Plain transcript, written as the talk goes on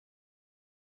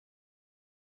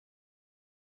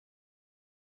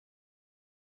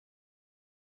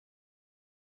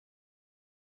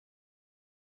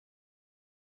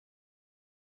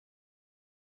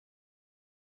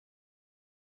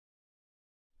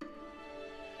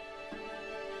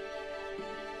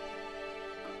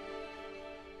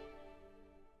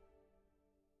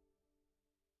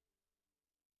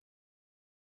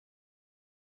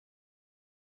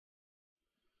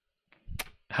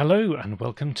Hello and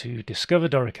welcome to Discover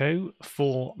Dorico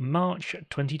for March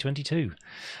 2022.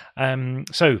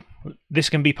 So this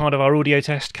can be part of our audio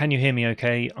test. Can you hear me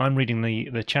okay? I'm reading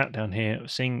the chat down here,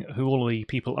 seeing who all the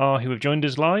people are who have joined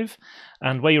us live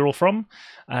and where you're all from.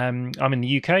 I'm in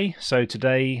the UK, so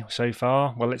today, so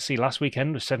far, well, let's see, last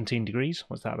weekend was 17 degrees.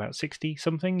 What's that, about 60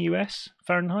 something US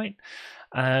Fahrenheit?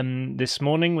 This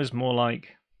morning was more like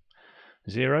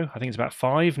 0. I think it's about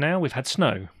 5 now. We've had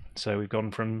snow. So we've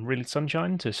gone from really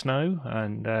sunshine to snow,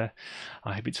 and I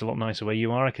hope it's a lot nicer where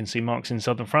you are. I can see Mark's in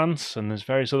southern France, and there's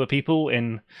various other people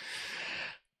in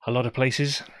a lot of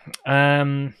places.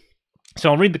 So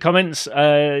I'll read the comments.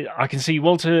 I can see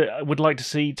Walter would like to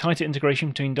see tighter integration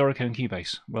between Dorico and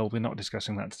Cubase. Well, we're not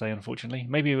discussing that today, unfortunately.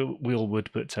 Maybe we all would,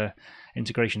 but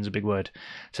integration's a big word.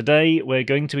 Today we're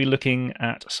going to be looking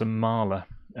at some Mahler.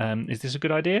 Is this a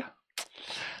good idea?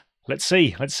 Let's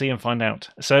see and find out.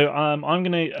 So I'm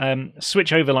going to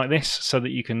switch over like this so that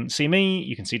you can see me,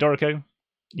 you can see Dorico,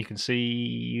 you can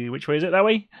see, which way is it, that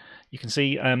way? You can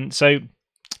see, so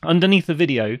underneath the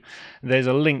video there's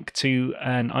a link to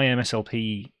an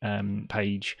IMSLP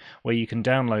page where you can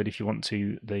download, if you want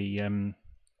to,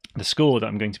 the score that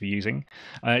I'm going to be using.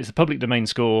 It's the public domain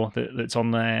score that's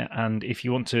on there, and if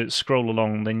you want to scroll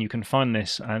along then you can find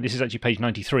this. This is actually page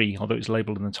 93, although it's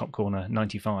labelled in the top corner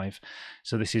 95.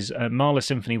 So this is Mahler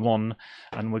Symphony 1,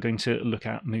 and we're going to look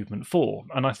at movement 4.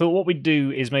 And I thought what we'd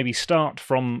do is maybe start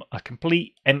from a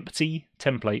complete empty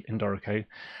template in Dorico.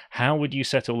 How would you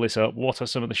set all this up? What are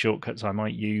some of the shortcuts I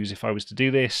might use if I was to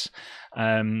do this?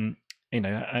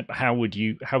 How would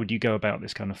you go about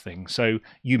this kind of thing? So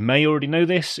you may already know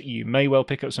this. You may well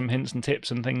pick up some hints and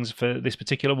tips and things for this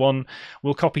particular one.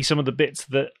 We'll copy some of the bits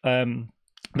that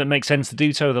make sense to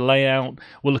do so, the layout.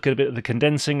 We'll look at a bit of the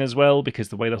condensing as well, because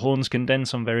the way the horns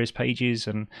condense on various pages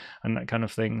and that kind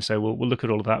of thing. So we'll look at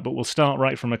all of that, but we'll start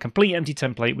right from a complete empty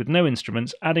template with no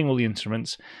instruments, adding all the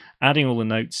instruments, adding all the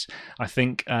notes. I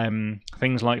think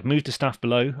things like move to staff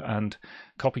below and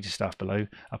copy to staff below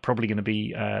are probably going to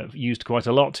be used quite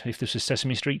a lot. If this is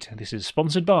Sesame Street, this is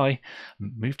sponsored by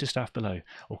move to staff below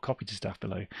or copy to staff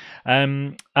below.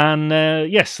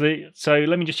 Yes, so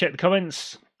let me just check the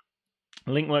comments.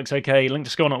 Link works okay. Link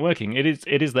to score not working. It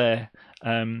is there.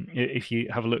 If you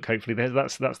have a look, hopefully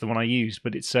that's the one I used.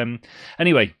 But it's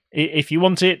anyway. If you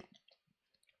want it,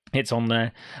 it's on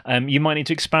there. You might need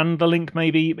to expand the link,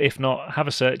 maybe. If not, have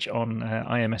a search on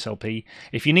IMSLP.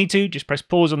 If you need to, just press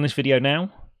pause on this video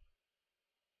now,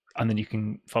 and then you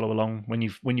can follow along when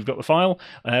you've got the file,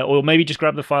 or maybe just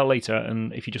grab the file later.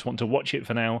 And if you just want to watch it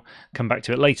for now, come back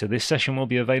to it later. This session will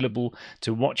be available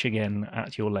to watch again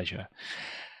at your leisure.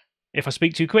 If I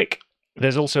speak too quick,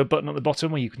 there's also a button at the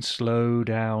bottom where you can slow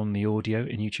down the audio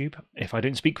in YouTube. If I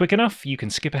don't speak quick enough, you can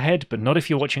skip ahead, but not if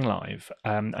you're watching live.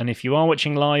 And if you are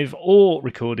watching live or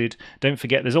recorded, don't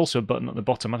forget there's also a button at the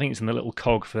bottom. I think it's in the little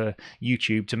cog for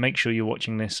YouTube to make sure you're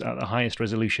watching this at the highest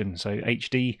resolution. So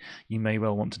HD, you may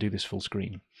well want to do this full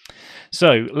screen.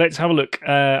 So let's have a look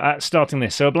at starting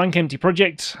this. So a blank empty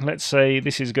project. Let's say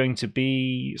this is going to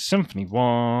be Symphony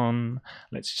 1.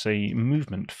 Let's say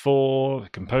movement 4. The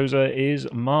composer is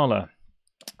Mahler.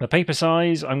 The paper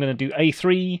size, I'm going to do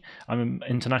A3. I'm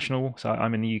international, so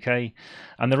I'm in the UK.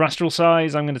 And the rastral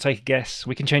size, I'm going to take a guess.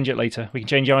 We can change it later. We can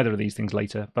change either of these things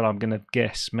later, but I'm going to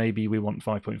guess maybe we want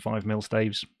 5.5mm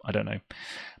staves. I don't know.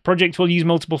 Project will use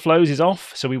multiple flows is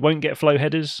off, so we won't get flow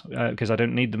headers because I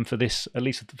don't need them for this, at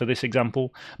least for this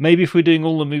example. Maybe if we're doing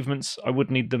all the movements, I would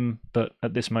need them, but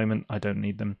at this moment, I don't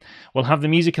need them. We'll have the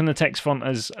music and the text font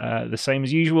as the same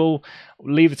as usual.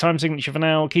 Leave the time signature for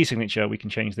now. Key signature, we can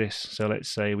change this. So let's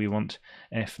say we want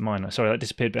F minor. Sorry, that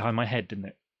disappeared behind my head, didn't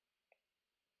it?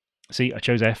 See, I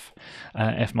chose F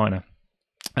minor.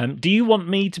 Do you want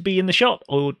me to be in the shot,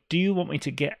 or do you want me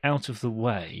to get out of the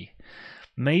way?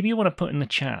 Maybe you want to put in the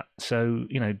chat. So,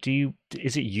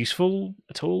 is it useful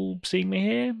at all seeing me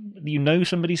here? You know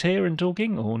somebody's here and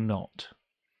talking, or not?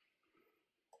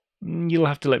 You'll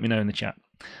have to let me know in the chat.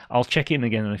 I'll check in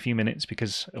again in a few minutes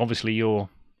because obviously you're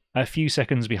a few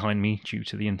seconds behind me due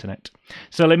to the internet.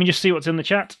 So let me just see what's in the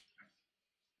chat.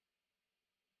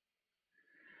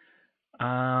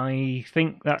 I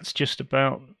think that's just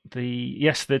about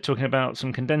yes, they're talking about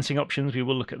some condensing options. We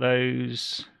will look at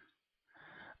those.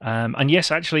 And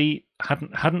yes, actually,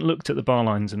 hadn't looked at the bar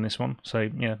lines in this one. So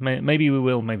yeah, maybe we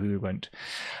will, maybe we won't.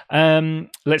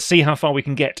 Let's see how far we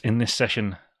can get in this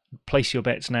session. Place your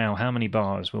bets now. How many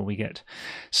bars will we get?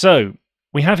 So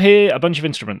we have here a bunch of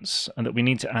instruments and that we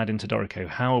need to add into Dorico.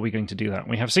 How are we going to do that?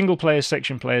 We have single players,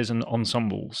 section players, and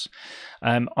ensembles.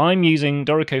 I'm using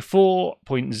Dorico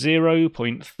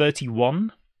 4.0.31.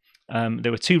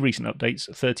 There were 2 recent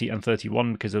updates, 30 and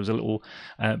 31, because there was a little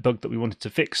bug that we wanted to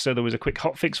fix. So there was a quick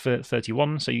hotfix for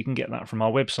 31, so you can get that from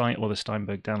our website or the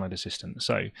Steinberg download assistant.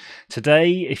 So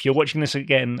today, if you're watching this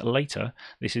again later,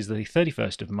 this is the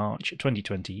 31st of March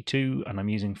 2022, and I'm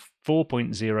using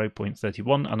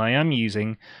 4.0.31, and I am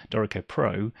using Dorico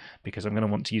Pro because I'm going to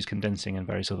want to use condensing and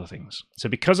various other things. So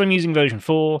because I'm using version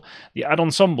 4, the Add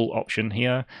Ensemble option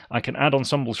here, I can add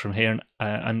ensembles from here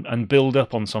and build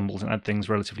up ensembles and add things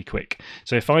relatively quick.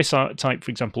 So if I type,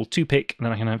 for example, 2-pick,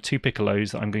 then I can have 2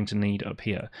 piccolos that I'm going to need up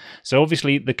here. So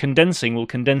obviously the condensing will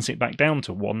condense it back down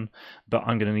to 1, but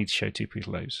I'm going to need to show 2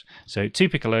 piccolos. So 2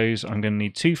 piccolos, I'm going to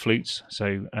need 2 flutes.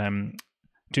 So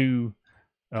 2...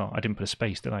 Oh, I didn't put a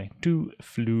space, did I? 2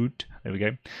 flute. There we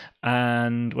go.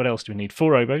 And what else do we need?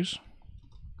 4 oboes.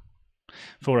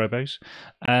 4 oboes.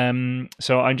 So I'm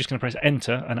just going to press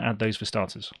enter and add those for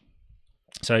starters.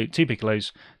 So 2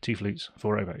 piccolos, 2 flutes,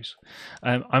 4 oboes.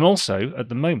 I'm also, at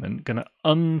the moment, going to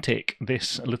untick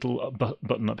this little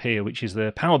button up here, which is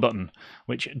the power button,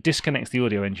 which disconnects the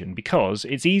audio engine, because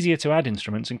it's easier to add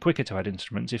instruments and quicker to add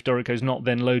instruments if Dorico's not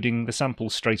then loading the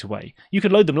samples straight away. You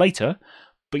could load them later,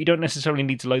 but you don't necessarily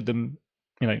need to load them,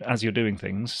 as you're doing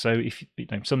things. So if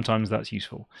sometimes that's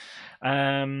useful.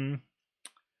 Yeah,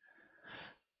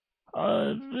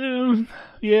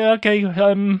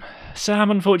 okay.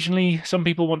 Sam, unfortunately, some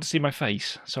people want to see my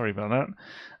face. Sorry about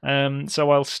that.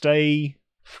 So I'll stay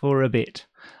for a bit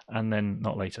and then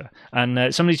not later.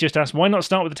 And somebody's just asked, why not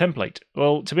start with a template?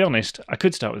 Well, to be honest, I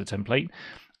could start with a template,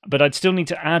 but I'd still need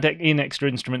to add in extra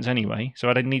instruments anyway. So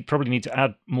I'd probably need to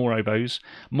add more oboes,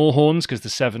 more horns, because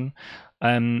there's 7.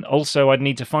 Also, I'd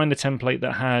need to find a template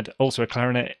that had also a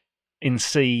clarinet in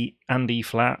C and E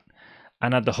flat,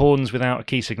 and add the horns without a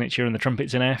key signature and the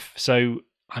trumpets in F. So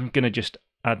I'm going to just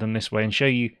add them this way and show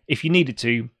you, if you needed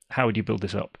to, how would you build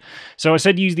this up. So I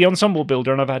said use the ensemble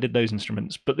builder, and I've added those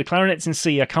instruments, but the clarinets in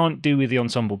C I can't do with the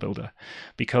ensemble builder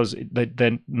because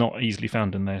they're not easily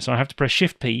found in there. So I have to press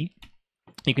Shift P.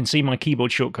 You can see my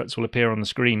keyboard shortcuts will appear on the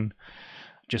screen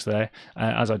just there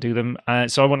as I do them.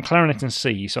 So I want clarinet in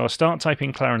C. So I'll start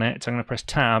typing clarinet. I'm going to press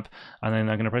Tab, and then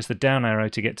I'm going to press the down arrow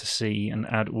to get to C and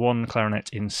add 1 clarinet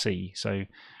in C. So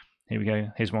here we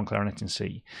go. Here's 1 clarinet in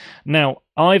C. Now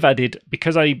I've added,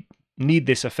 because I need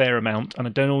this a fair amount and I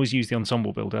don't always use the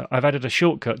ensemble builder, I've added a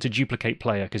shortcut to duplicate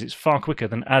player because it's far quicker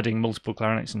than adding multiple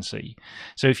clarinets in C.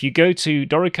 So if you go to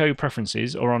Dorico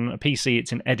Preferences, or on a PC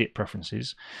it's in Edit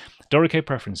Preferences, Dorico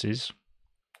Preferences,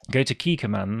 go to Key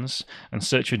Commands and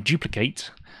search for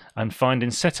Duplicate, and find in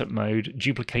Setup mode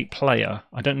Duplicate Player.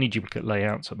 I don't need Duplicate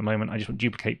Layouts at the moment, I just want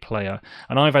Duplicate Player,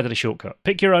 and I've added a shortcut.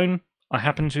 Pick your own. I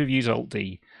happen to have used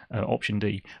Alt-D, Option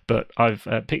D, but I've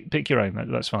pick your own,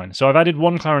 that's fine. So I've added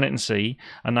 1 clarinet in C,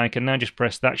 and I can now just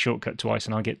press that shortcut twice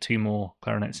and I'll get 2 more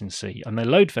clarinets in C. And they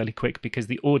load fairly quick because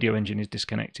the audio engine is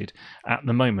disconnected at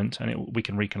the moment, and we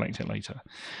can reconnect it later.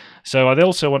 So I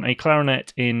also want a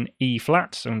clarinet in E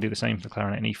flat, so I'm going to do the same for the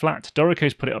clarinet in E flat.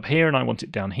 Dorico's put it up here and I want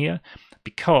it down here,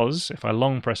 because if I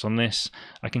long press on this,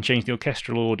 I can change the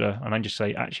orchestral order, and I just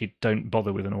say, actually, don't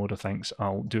bother with an order, thanks,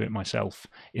 I'll do it myself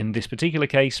in this particular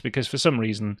case, because for some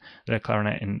reason the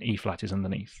clarinet in E flat is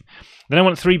underneath. Then I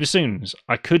want 3 bassoons.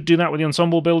 I could do that with the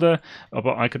ensemble builder,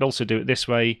 but I could also do it this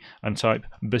way and type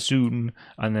bassoon,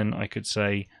 and then I could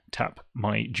say tap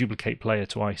my duplicate player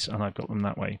twice, and I've got them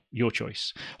that way. Your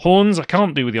choice. Horns I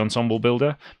can't do with the ensemble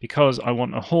builder because I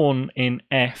want a horn in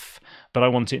F, but I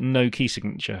want it no key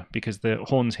signature because the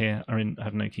horns here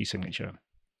have no key signature.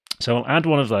 So I'll add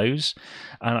one of those,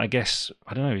 and I guess,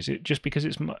 I don't know, is it just because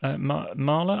it's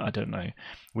Mahler? I don't know.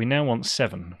 We now want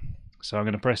 7. So I'm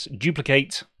going to press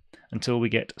duplicate until we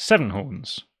get 7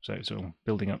 horns. So it's all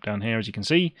building up down here, as you can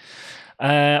see.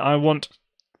 I want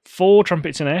 4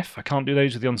 trumpets in F. I can't do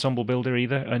those with the ensemble builder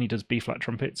either. It only does B flat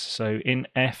trumpets. So in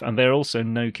F, and they're also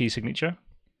no key signature.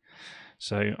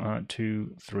 So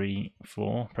 2, 3,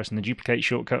 4. Pressing the duplicate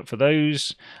shortcut for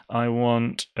those. I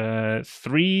want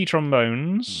 3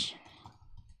 trombones.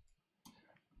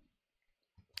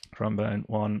 Trombone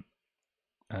 1,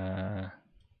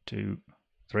 2,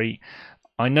 3.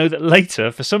 I know that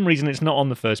later, for some reason, it's not on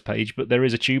the first page, but there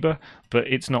is a tuba, but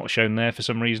it's not shown there for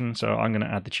some reason, so I'm going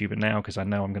to add the tuba now because I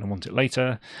know I'm going to want it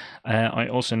later. I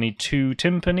also need 2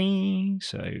 timpani,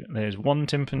 so there's 1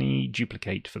 timpani,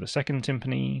 duplicate for the 2nd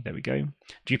timpani, there we go.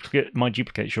 My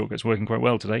duplicate shortcut's working quite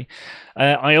well today.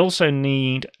 I also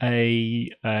need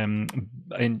a,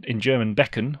 in German,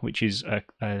 Becken, which is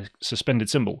a suspended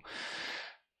cymbal.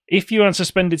 If you add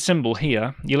suspended cymbal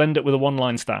here, you'll end up with a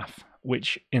 1-line staff,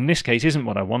 which in this case isn't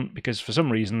what I want, because for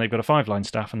some reason they've got a 5-line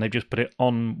staff and they've just put it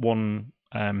on one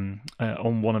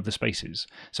on one of the spaces.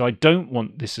 So I don't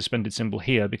want this suspended symbol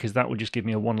here because that would just give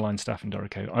me a one-line staff in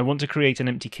Dorico. I want to create an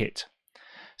empty kit.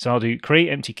 So I'll do create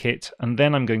empty kit, and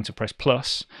then I'm going to press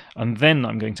plus, and then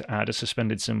I'm going to add a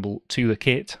suspended symbol to the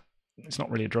kit. It's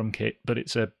not really a drum kit, but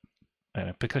it's a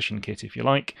percussion kit, if you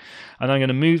like. And I'm going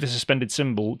to move the suspended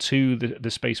symbol to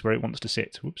the space where it wants to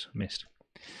sit. Whoops, missed.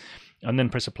 And then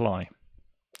press apply.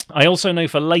 I also know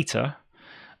for later,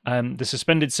 the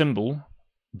suspended symbol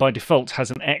by default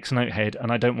has an X note head, and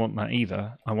I don't want that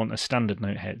either. I want a standard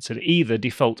note head. So either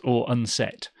default or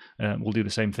unset will do the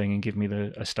same thing and give me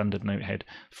a standard note head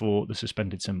for the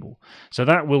suspended symbol. So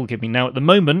that will give me, now at the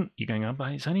moment, you're going, oh,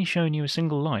 but it's only showing you a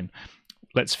single line.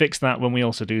 Let's fix that when we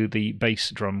also do the bass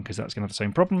drum, because that's going to have the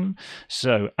same problem.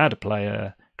 So add a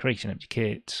player, create an empty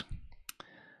kit.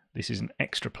 This is an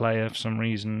extra player for some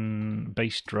reason,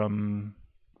 bass drum.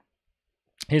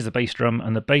 Here's the bass drum,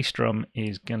 and the bass drum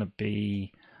is going to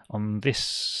be on this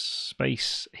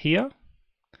space here.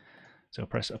 So I'll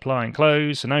press apply and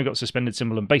close. So now we've got suspended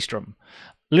symbol and bass drum.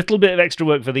 Little bit of extra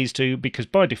work for these two because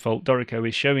by default Dorico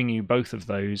is showing you both of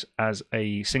those as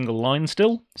a single line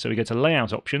still. So we go to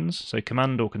layout options, so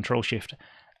Command or Control Shift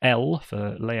L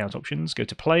for layout options. Go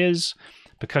to players,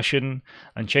 percussion,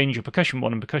 and change your percussion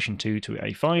 1 and percussion 2 to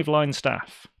a 5-line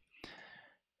staff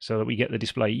so that we get the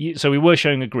display. So we were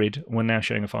showing a grid, we're now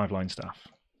showing a 5-line staff.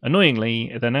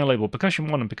 Annoyingly, they're now labelled percussion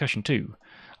 1 and percussion 2.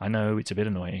 I know, it's a bit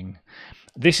annoying.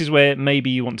 This is where maybe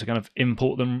you want to kind of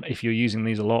import them if you're using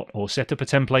these a lot, or set up a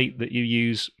template that you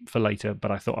use for later,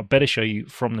 but I thought I'd better show you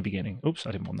from the beginning. Oops,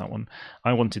 I didn't want that one.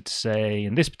 I wanted to say,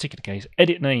 in this particular case,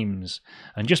 edit names,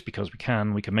 and just because we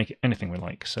can make it anything we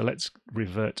like. So let's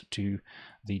revert to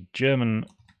the German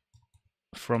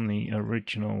from the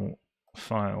original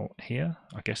file here.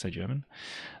 I guess they're German.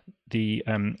 The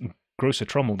Grosser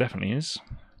Trommel definitely is.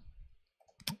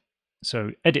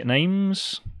 So edit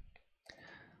names.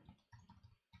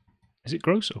 Is it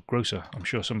gross or grosser? I'm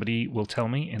sure somebody will tell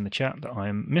me in the chat that I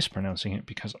am mispronouncing it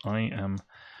because I am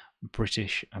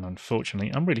British, and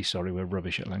unfortunately, I'm really sorry, we're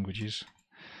rubbish at languages.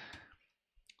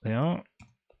 They are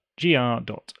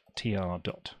gr.tr.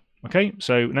 Okay,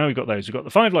 so now we've got those. We've got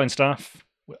the 5-line staff,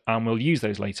 and we'll use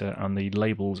those later, and the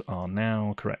labels are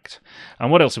now correct.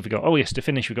 And what else have we got? Oh yes, to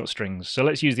finish we've got strings. So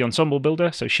let's use the ensemble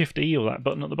builder, so Shift E or that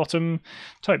button at the bottom,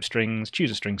 type strings,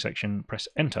 choose a string section, press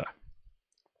enter.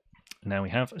 Now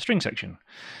we have a string section.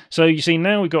 So you see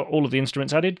now we've got all of the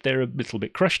instruments added. They're a little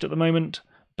bit crushed at the moment,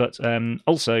 but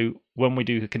also when we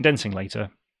do the condensing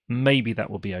later, maybe that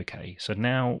will be okay. So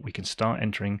now we can start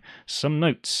entering some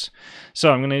notes.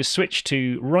 So I'm going to switch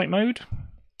to write mode,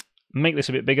 make this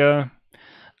a bit bigger,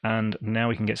 and now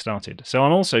we can get started. So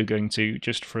I'm also going to,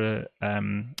 just for,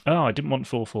 oh, I didn't want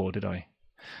 4/4, did I?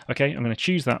 Okay, I'm going to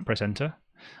choose that, press enter.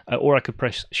 Or I could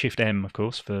press Shift M, of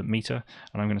course, for meter,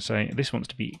 and I'm going to say this wants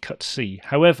to be cut C.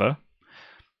 However,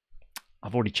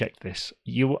 I've already checked this.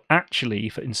 You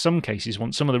actually, in some cases,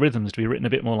 want some of the rhythms to be written a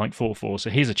bit more like 4/4.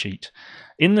 So here's a cheat.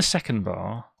 In the second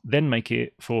bar, then make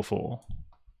it 4/4,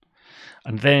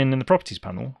 and then in the properties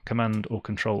panel, Command or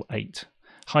Control 8,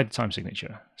 hide the time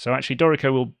signature. So actually,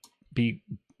 Dorico will be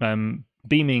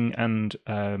beaming and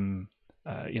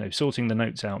sorting the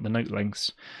notes out, the note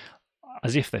lengths,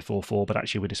 as if they're 4/4, but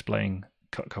actually we're displaying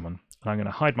cut common. And I'm going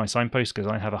to hide my signpost because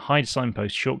I have a hide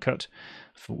signpost shortcut,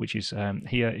 which is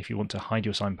here if you want to hide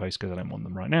your signposts because I don't want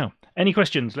them right now. Any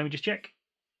questions? Let me just check.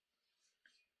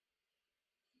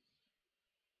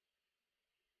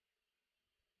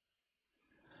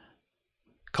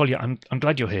 Collier, I'm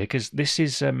glad you're here because this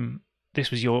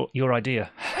was your idea.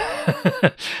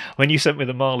 When you sent me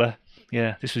the Mahler,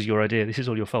 yeah, this was your idea. This is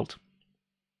all your fault.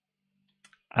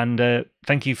 And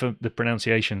thank you for the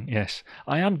pronunciation. Yes,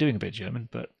 I am doing a bit of German,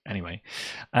 but anyway.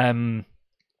 And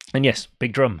yes,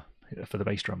 big drum for the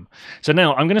bass drum. So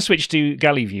now I'm going to switch to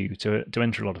galley view to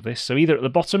enter a lot of this. So either at the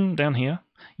bottom down here,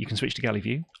 you can switch to galley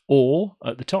view, or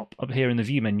at the top up here in the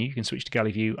view menu, you can switch to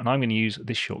galley view, and I'm going to use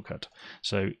this shortcut.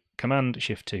 So Command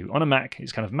Shift 2. On a Mac,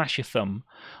 it's kind of mash your thumb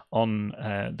on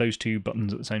those two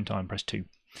buttons at the same time, press 2.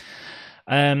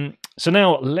 So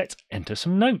now let's enter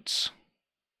some notes.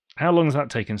 How long has that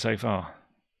taken so far?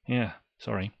 Yeah,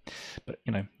 sorry, but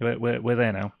you know we're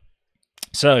there now.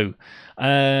 So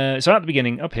at the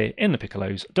beginning, up here in the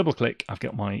piccolos, double click. I've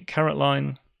got my caret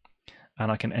line,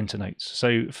 and I can enter notes.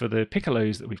 So for the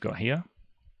piccolos that we've got here,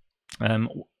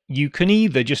 you can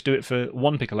either just do it for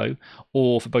one piccolo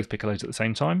or for both piccolos at the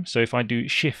same time. So if I do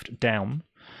Shift down,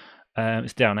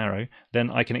 it's down arrow, then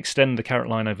I can extend the caret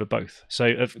line over both. So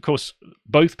of course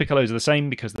both piccolos are the same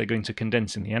because they're going to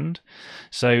condense in the end.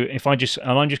 So if I'm just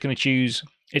going to choose,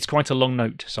 it's quite a long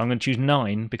note, so I'm going to choose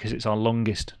 9 because it's our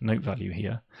longest note value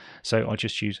here. So I'll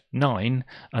just choose 9,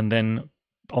 and then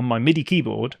on my MIDI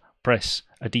keyboard press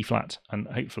a D flat, and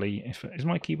hopefully, is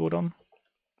my keyboard on?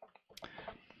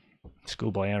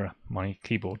 Schoolboy error, my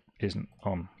keyboard isn't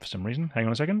on for some reason. Hang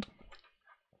on a second.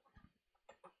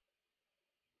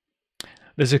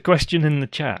 There's a question in the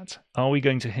chat. Are we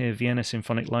going to hear Vienna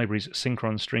Symphonic Library's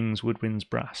synchron strings, woodwinds,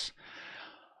 brass?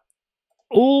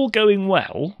 All going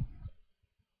well.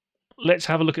 Let's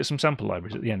have a look at some sample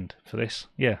libraries at the end for this.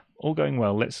 Yeah, all going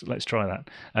well. Let's try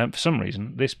that. For some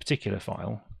reason, this particular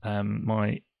file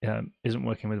isn't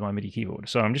working with my MIDI keyboard.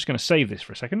 So I'm just going to save this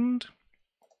for a second.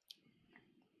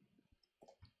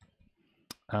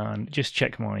 And just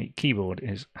check my keyboard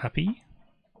is happy.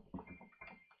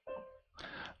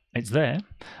 It's there.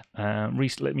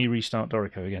 Let me restart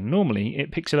Dorico again. Normally,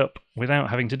 it picks it up without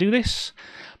having to do this,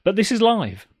 but this is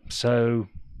live, so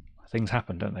things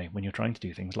happen, don't they, when you're trying to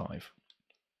do things live.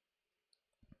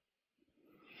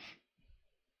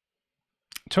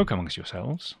 Talk amongst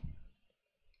yourselves.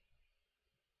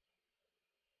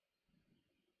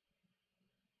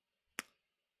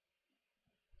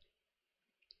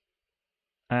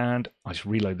 And I just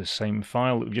reload the same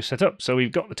file that we just set up. So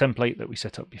we've got the template that we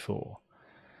set up before.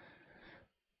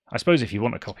 I suppose if you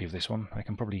want a copy of this one, I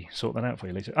can probably sort that out for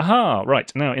you later. Aha!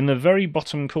 Right, now in the very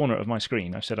bottom corner of my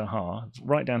screen, I've said aha.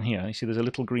 Right down here, you see there's a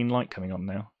little green light coming on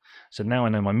now. So now I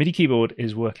know my MIDI keyboard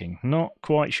is working. Not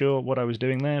quite sure what I was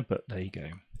doing there, but there you go.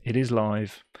 It is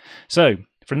live. So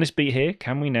from this beat here,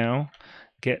 can we now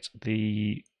get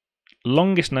the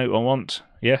longest note I want?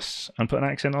 Yes, and put an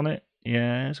accent on it.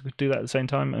 Yes, we could do that at the same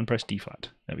time and press D flat.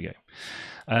 There we go.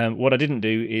 What I didn't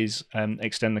do is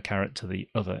extend the caret to the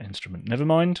other instrument. Never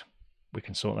mind, we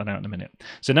can sort that out in a minute.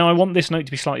 So now I want this note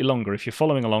to be slightly longer. If you're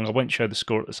following along, I won't show the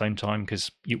score at the same time because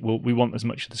we want as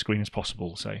much of the screen as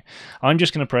possible. So I'm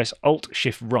just going to press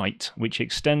Alt-Shift-Right, which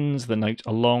extends the note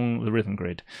along the rhythm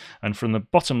grid. And from the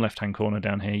bottom left-hand corner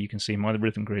down here, you can see my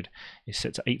rhythm grid is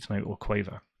set to 8th note or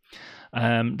quaver.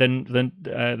 Then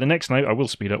the next note, I will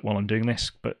speed up while I'm doing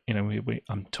this, but you know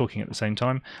I'm talking at the same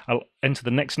time. I'll enter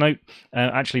the next note.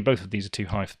 Actually, both of these are too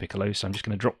high for the piccolo, so I'm just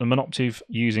going to drop them an octave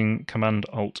using Command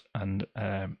Alt and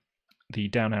the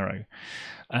down arrow.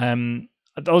 There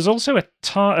was also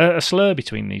a slur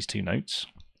between these two notes.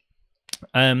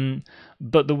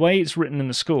 But the way it's written in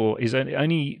the score is it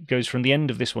only goes from the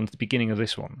end of this one to the beginning of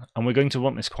this one, and we're going to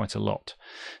want this quite a lot.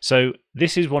 So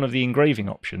this is one of the engraving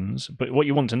options, but what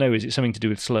you want to know is it's something to do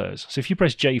with slurs. So if you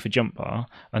press J for jump bar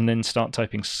and then start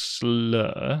typing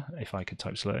slur, if I could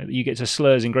type slur, you get to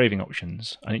slurs engraving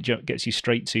options, and it gets you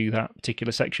straight to that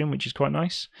particular section, which is quite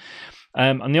nice.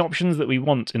 And the options that we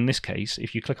want in this case,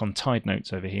 if you click on tied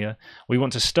notes over here, we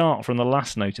want to start from the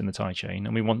last note in the tie chain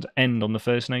and we want to end on the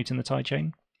first note in the tie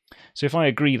chain. So if I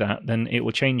agree that, then it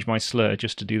will change my slur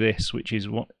just to do this, which is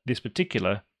what this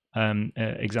particular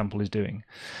example is doing.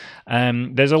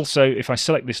 There's also, if I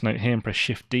select this note here and press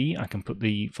Shift D, I can put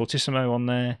the fortissimo on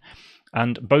there,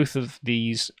 and both of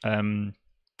these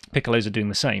piccolos are doing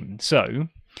the same. So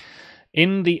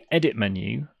in the edit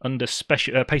menu under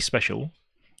paste special,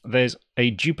 there's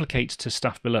a duplicate to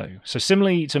staff below. So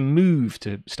similarly to move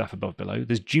to staff above below,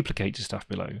 there's duplicate to staff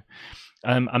below.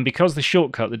 And because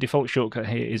the default shortcut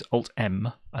here is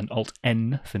Alt-M and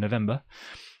Alt-N for November,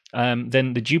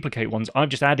 then the duplicate ones, I've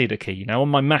just added a key. Now on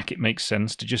my Mac it makes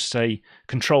sense to just say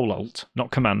Control-Alt,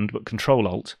 not Command, but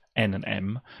Control-Alt, N and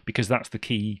M, because that's the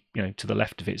key, you know, to the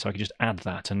left of it, so I can just add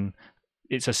that, and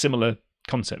it's a similar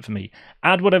concept for me.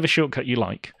 Add whatever shortcut you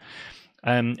like.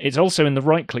 It's also in the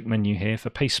right-click menu here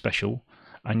for Paste Special,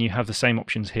 and you have the same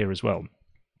options here as well.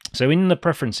 So in the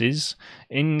preferences,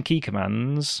 in key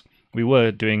commands, we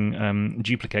were doing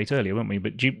duplicate earlier, weren't we?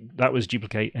 But that was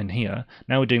duplicate in here.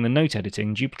 Now we're doing the note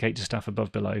editing, duplicate to staff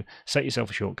above below, set yourself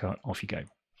a shortcut, off you go.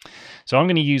 So I'm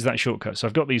going to use that shortcut. So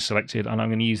I've got these selected, and I'm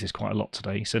going to use this quite a lot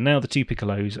today. So now the two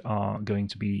piccolos are going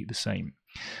to be the same.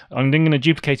 I'm then going to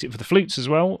duplicate it for the flutes as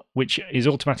well, which is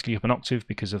automatically up an octave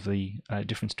because of the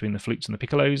difference between the flutes and the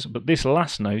piccolos. But this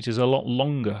last note is a lot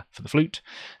longer for the flute.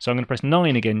 So I'm going to press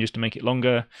 9 again just to make it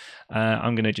longer.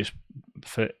 I'm going to just,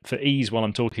 for ease while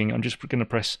I'm talking, I'm just going to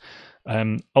press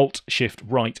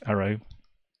Alt-Shift-Right arrow.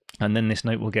 And then this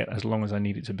note will get as long as I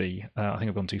need it to be. I think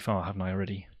I've gone too far, haven't I,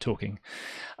 already, talking?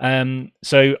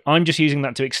 So I'm just using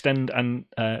that to extend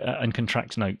and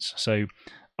contract notes. So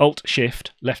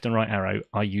Alt-Shift, left and right arrow,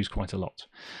 I use quite a lot.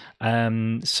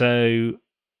 So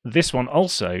this one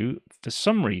also, for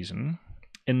some reason,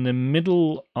 in the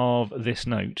middle of this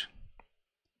note,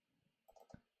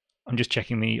 I'm just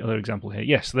checking the other example here.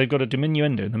 Yes, they've got a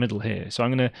diminuendo in the middle here. So I'm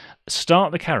going to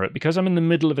start the caret, because I'm in the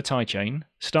middle of a tie chain,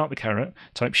 start the caret,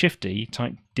 type Shift-D,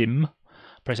 type dim,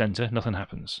 press enter, nothing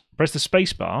happens. Press the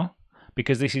space bar,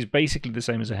 because this is basically the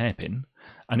same as a hairpin,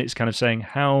 and it's kind of saying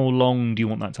how long do you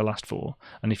want that to last for.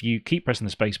 And if you keep pressing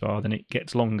the space bar, then it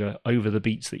gets longer over the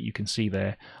beats that you can see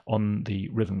there on the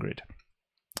rhythm grid.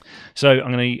 So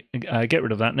I'm going to get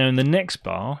rid of that. Now in the next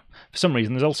bar, for some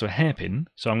reason, there's also a hairpin.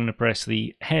 So I'm going to press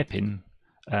the hairpin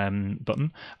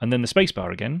button and then the space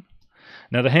bar again.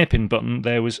 Now the hairpin button,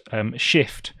 there was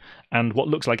shift and what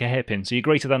looks like a hairpin. So your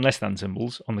greater than, less than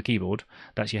symbols on the keyboard,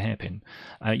 that's your hairpin.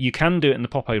 You can do it in the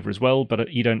popover as well,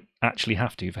 but you don't actually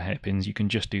have to for hairpins. You can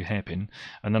just do hairpin.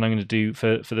 And then I'm going to do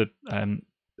for the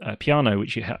piano,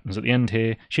 which happens at the end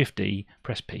here, Shift-D,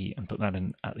 press P and put that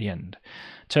in at the end.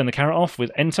 Turn the caret off with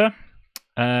enter,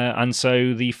 and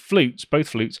so the flutes, both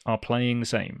flutes are playing the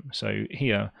same. So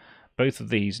here, both of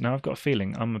these, now I've got a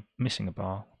feeling I'm missing a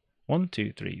bar. 1,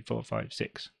 2, 3, 4, 5,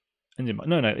 6.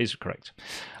 No, it is correct.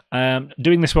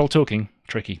 Doing this while talking,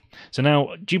 tricky. So now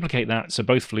duplicate that so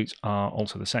both flutes are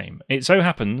also the same. It so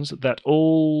happens that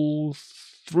all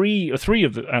three of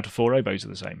the out of 4 oboes are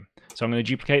the same. So I'm going to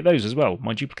duplicate those as well.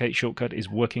 My duplicate shortcut is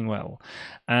working well.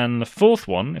 And the fourth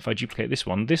one, if I duplicate this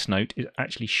one, this note is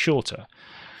actually shorter.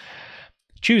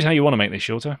 Choose how you want to make this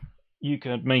shorter. You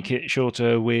could make it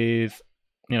shorter with,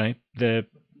 the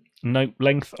note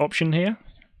length option here.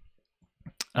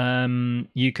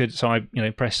 You could, so I,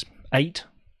 press 8,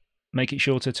 make it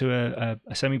shorter to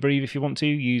a semi-breve if you want to.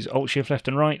 Use Alt-Shift left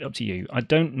and right, up to you. I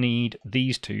don't need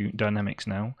these two dynamics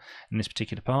now in this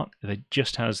particular part. It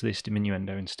just has this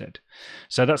diminuendo instead.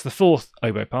 So that's the fourth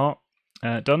oboe part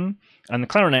done. And the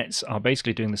clarinets are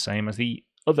basically doing the same as the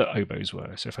other oboes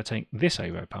were. So if I take this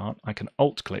oboe part, I can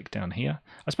Alt-click down here.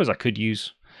 I suppose I could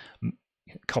use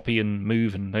copy and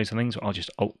move and those things, but I'll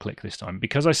just Alt-click this time.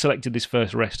 Because I selected this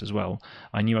first rest as well,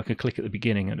 I knew I could click at the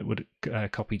beginning and it would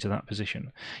copy to that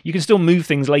position. You can still move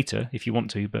things later if you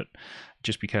want to, but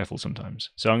just be careful sometimes.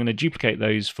 So I'm going to duplicate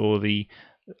those for the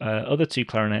other two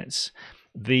clarinets.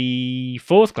 The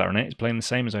fourth clarinet is playing the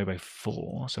same as oboe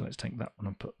 4, so let's take that one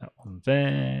and put that one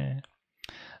there.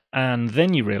 And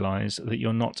then you realise that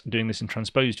you're not doing this in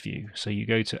transposed view. So you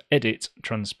go to Edit,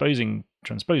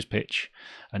 Transpose Pitch,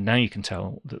 and now you can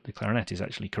tell that the clarinet is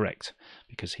actually correct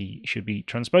because he should be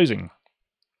transposing.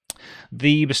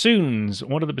 The bassoons,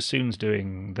 what are the bassoons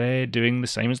doing? They're doing the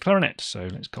same as clarinet. So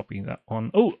let's copy that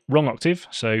one. Oh, wrong octave.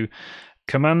 So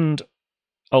Command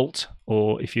Alt,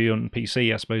 or if you're on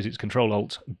PC, I suppose it's Control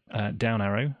Alt down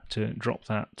arrow to drop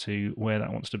that to where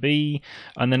that wants to be.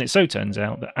 And then it so turns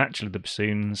out that actually the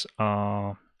bassoons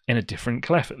are in a different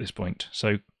clef at this point.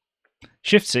 So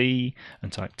Shift C and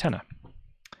type tenor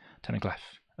clef.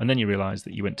 And then you realise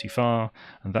that you went too far,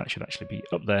 and that should actually be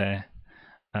up there.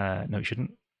 No, it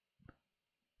shouldn't.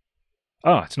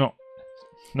 It's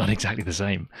not exactly the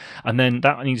same. And then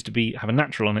that needs to have a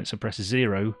natural on it, so press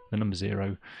 0, the number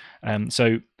 0.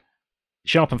 So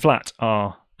sharp and flat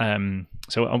are,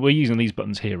 so we're using these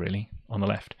buttons here really on the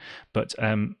left, but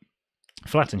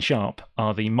flat and sharp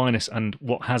are the minus, and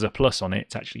what has a plus on it,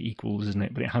 it's actually equals, isn't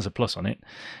it? But it has a plus on it,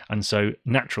 and so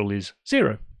natural is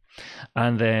 0.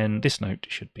 And then this note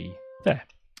should be there.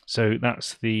 So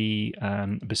that's the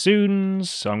bassoons.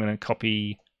 So I'm going to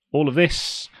copy all of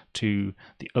this to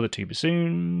the other two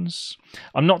bassoons.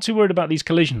 I'm not too worried about these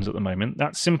collisions at the moment.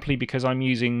 That's simply because I'm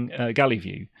using galley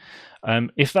view.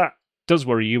 If that does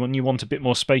worry you and you want a bit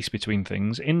more space between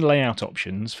things, in layout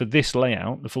options for this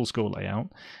layout, the full score layout,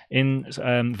 in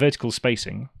vertical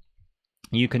spacing,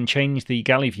 you can change the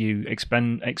galley view,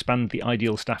 expand the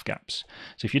ideal staff gaps.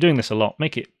 So if you're doing this a lot,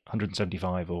 make it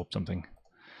 175 or something.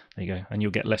 There you go, and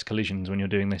you'll get less collisions when you're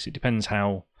doing this. It depends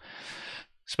how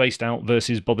spaced out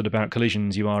versus bothered about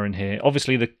collisions you are in here.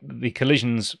 Obviously the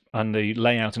collisions and the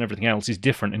layout and everything else is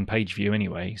different in page view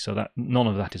anyway, so that none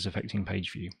of that is affecting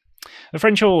page view. The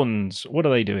French horns, what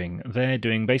are they doing? They're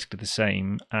doing basically the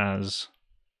same as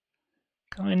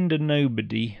kind of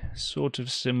nobody, sort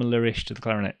of similar-ish to the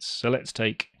clarinets. So let's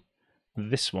take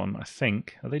this one, I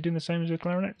think. Are they doing the same as the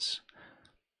clarinets?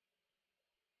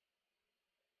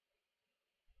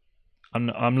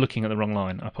 I'm looking at the wrong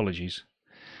line, apologies.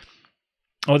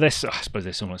 Oh, I suppose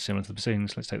they're somewhat similar to the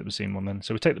bassoons. Let's take the bassoon one then.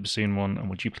 So we take the bassoon one and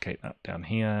we'll duplicate that down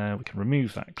here. We can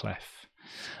remove that clef.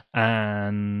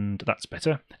 And that's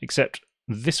better, except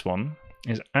this one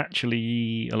is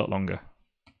actually a lot longer.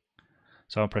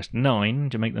 So I'll press 9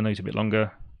 to make the note a bit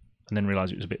longer, and then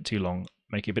realise it was a bit too long.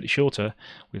 Make it a bit shorter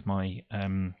with my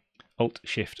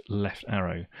Alt-Shift left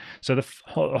arrow. So the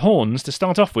horns, to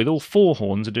start off with, all 4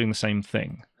 horns are doing the same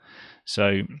thing.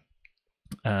 So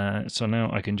So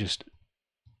now I can just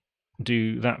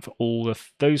do that for all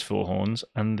of those 4 horns,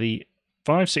 and the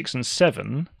 5, 6, and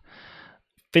 7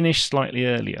 finish slightly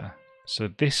earlier. So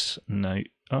this note,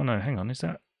 oh no, hang on, is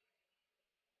that,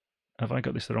 have I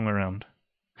got this the wrong way around?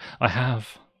 I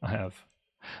have.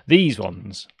 These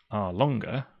ones are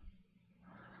longer.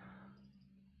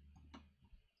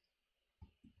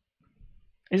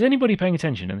 Is anybody paying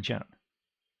attention in the chat?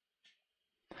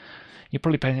 You're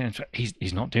probably paying attention.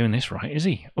 He's not doing this right, is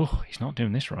he? Oh, he's not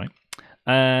doing this right.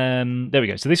 There we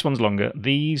go. So this one's longer.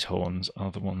 These horns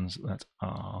are the ones that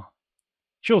are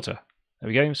shorter. There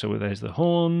we go. So there's the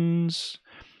horns.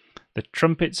 The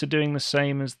trumpets are doing the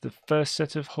same as the first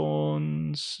set of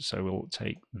horns. So we'll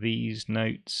take these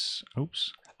notes.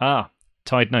 Oops.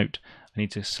 Tied note. I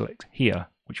need to select here,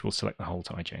 which will select the whole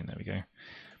tie chain. There we go.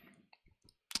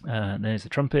 There's the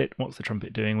trumpet. What's the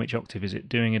trumpet doing? Which octave is it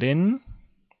doing it in?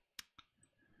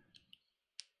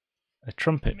 The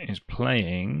trumpet is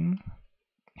playing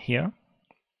here.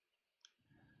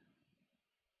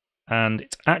 And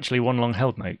it's actually one long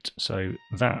held note. So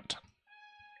that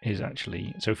is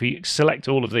actually, so if we select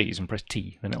all of these and press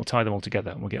T, then it'll tie them all together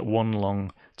and we'll get one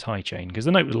long tie chain, because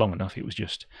the note was long enough. It was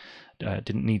just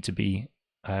didn't need to be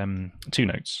 2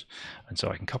 notes. And so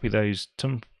I can copy those.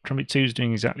 Trumpet 2 is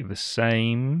doing exactly the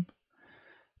same.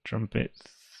 Trumpet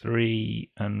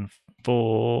 3 and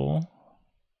 4.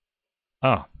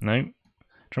 No.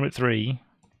 Trumpet 3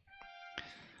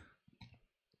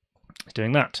 is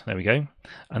doing that. There we go.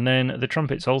 And then the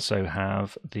trumpets also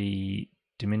have the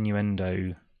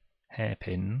diminuendo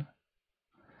hairpin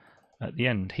at the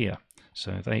end here.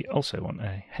 So they also want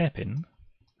a hairpin.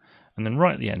 And then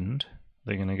right at the end,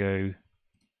 they're going to go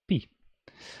P.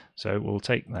 So we'll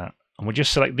take that and we'll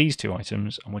just select these 2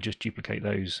 items and we'll just duplicate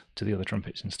those to the other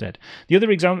trumpets instead. The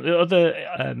other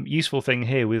useful thing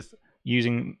here with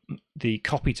using the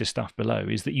copy to stuff below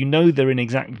is that you know they're in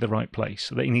exactly the right place.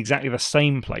 So they're in exactly the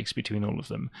same place between all of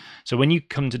them. So when you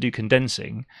come to do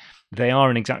condensing, they are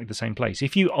in exactly the same place.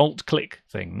 If you alt-click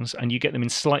things and you get them in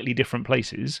slightly different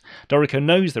places, Dorico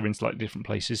knows they're in slightly different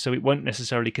places, so it won't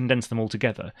necessarily condense them all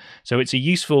together. So it's a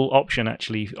useful option,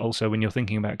 actually, also when you're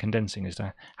thinking about condensing, as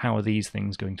to how are these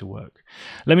things going to work.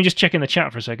 Let me just check in the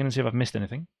chat for a second and see if I've missed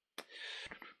anything.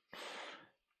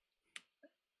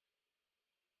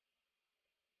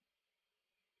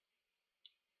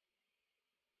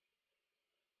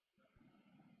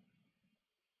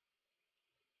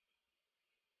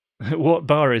 What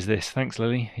bar is this? Thanks,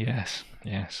 Lily. Yes.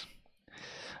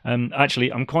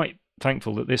 Actually, I'm quite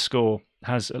thankful that this score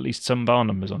has at least some bar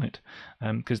numbers on it,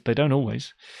 because they don't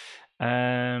always. Has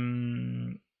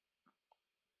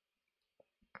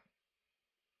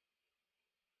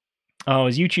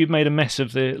YouTube made a mess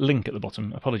of the link at the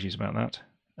bottom? Apologies about that.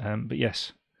 But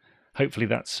yes. Hopefully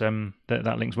that's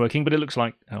that link's working, but it looks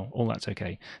like all that's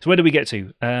okay. So where do we get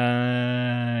to?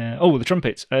 The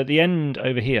trumpets. At the end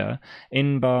over here,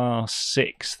 in bar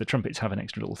 6, the trumpets have an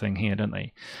extra little thing here, don't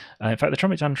they? In fact, the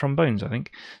trumpets and trombones, I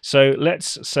think. So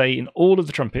let's say in all of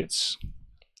the trumpets,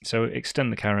 so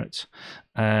extend the caret,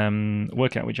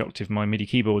 work out which octave my MIDI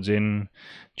keyboard's in,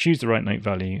 choose the right note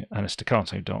value, and a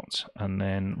staccato dot, and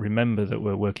then remember that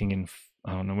we're working in...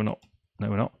 Oh, no, we're not. No,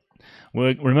 we're not.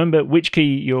 Remember which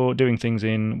key you're doing things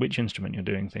in, which instrument you're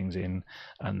doing things in,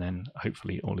 and then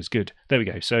hopefully all is good. There we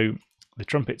go. So the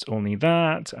trumpets all need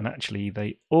that, and actually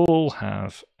they all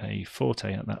have a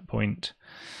forte at that point,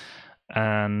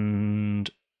 and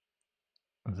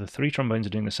the 3 trombones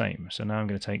are doing the same. So now I'm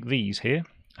going to take these here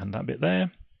and that bit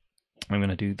there. I'm going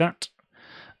to do that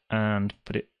and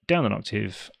put it down an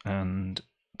octave and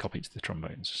copy it to the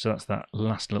trombones. So that's that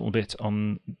last little bit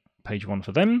on page 1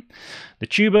 for them. The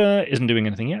tuba isn't doing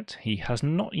anything yet. He has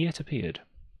not yet appeared.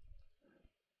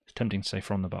 It's tempting to say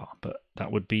from the bar, but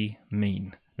that would be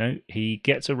mean. No, he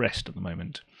gets a rest at the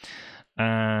moment.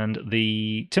 And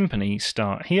the timpani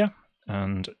start here,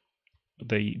 and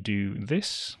they do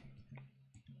this.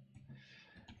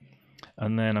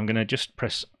 And then I'm going to just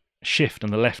press Shift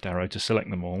and the left arrow to select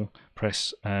them all.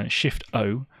 Press Shift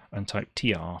O and type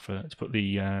TR to put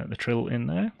the trill in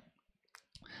there.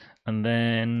 And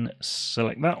then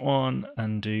select that one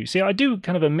and do... See, I do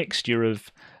kind of a mixture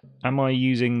of, am I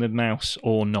using the mouse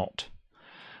or not?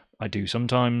 I do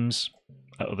sometimes,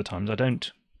 at other times I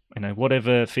don't. You know,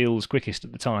 whatever feels quickest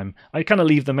at the time. I kind of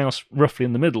leave the mouse roughly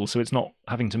in the middle so it's not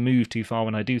having to move too far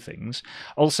when I do things.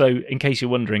 Also, in case you're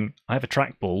wondering, I have a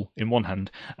trackball in one hand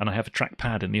and I have a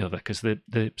trackpad in the other, because the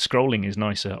scrolling is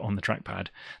nicer on the trackpad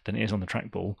than it is on the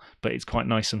trackball, but it's quite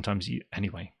nice sometimes.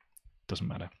 Anyway. Doesn't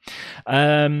matter.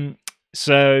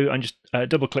 So I'm just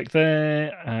double click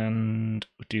there and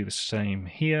do the same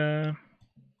here.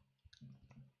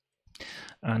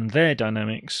 and their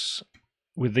dynamics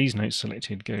with these notes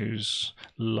selected goes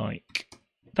like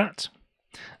that.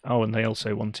 Oh, and they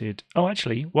also wanted... Oh,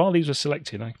 actually, while these were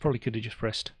selected, I probably could have just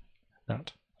pressed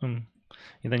that. And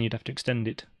then you'd have to extend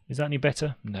it. Is that any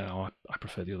better? No, I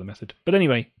prefer the other method. But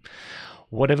anyway,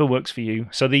 whatever works for you.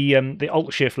 So the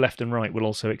Alt-Shift left and right will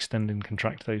also extend and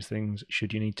contract those things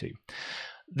should you need to.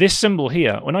 This symbol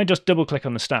here, when I just double-click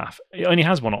on the staff, it only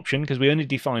has one option because we only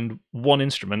defined one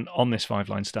instrument on this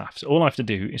 5-line staff. So all I have to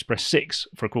do is press 6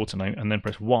 for a quarter note and then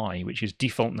press Y, which is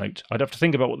default note. I'd have to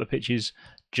think about what the pitch is,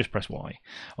 just press Y.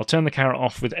 I'll turn the caret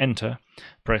off with Enter,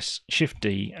 press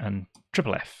Shift-D and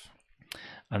Triple F.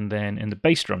 And then in the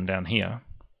bass drum down here,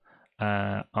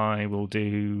 I will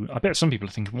do... I bet some people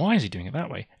are thinking, why is he doing it that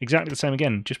way? Exactly the same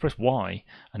again, just press Y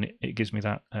and it gives me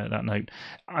that that note.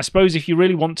 I suppose if you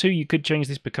really want to, you could change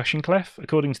this percussion clef.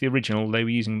 According to the original, they were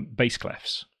using bass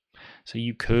clefs. So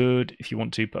you could, if you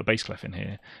want to, put a bass clef in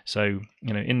here. So,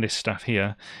 you know, in this staff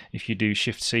here, if you do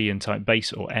Shift-C and type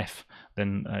bass or F,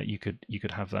 then you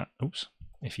could have that. Oops,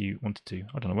 if you wanted to.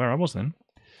 I don't know where I was then.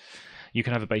 You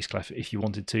can have a bass clef if you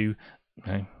wanted to.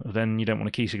 Okay. Then you don't want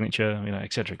a key signature, you know,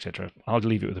 etc., etc. I'll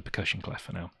leave it with a percussion clef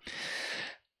for now.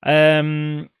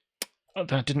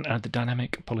 I didn't add the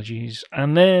dynamic, apologies.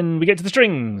 And then we get to the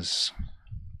strings.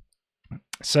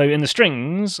 So in the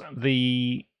strings,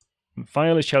 the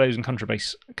violas, cellos, and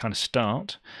contrabass kind of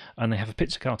start, and they have a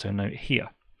pizzicato note here.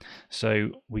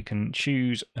 So we can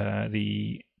choose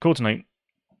the quarter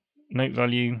note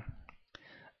value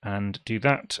and do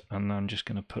that, and I'm just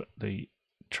going to put the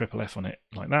triple F on it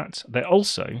like that. There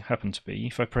also happen to be,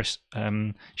 if I press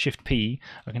Shift P,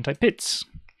 I can type pizz,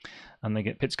 and they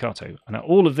get pizzicato. And now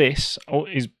all of this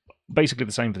is basically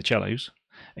the same for the cellos,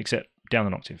 except down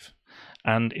an octave.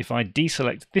 And if I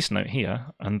deselect this note here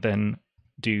and then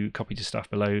do copy to staff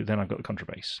below, then I've got the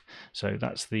contrabass. So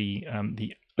that's the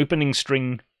opening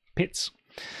string pizz.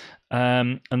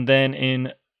 And then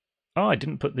in... Oh, I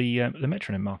didn't put the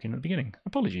metronome mark in at the beginning.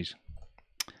 Apologies.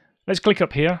 Let's click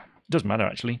up here. Doesn't matter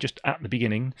actually, just at the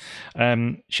beginning.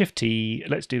 Shift T,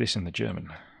 let's do this in the German.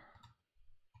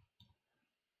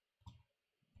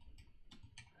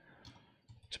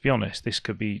 To be honest, this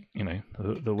could be, you know,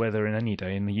 the weather in any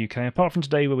day in the UK, apart from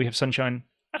today where we have sunshine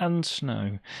and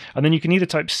snow. And then you can either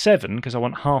type 7, because I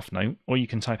want half note, or you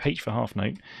can type H for half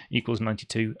note equals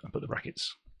 92 and put the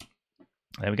brackets.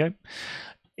 There we go.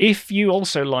 If you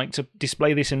also like to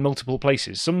display this in multiple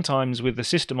places, sometimes with the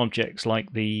system objects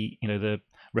like the, you know, the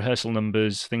rehearsal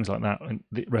numbers, things like that, and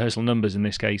the rehearsal numbers in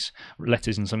this case,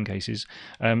 letters in some cases,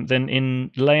 then in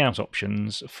layout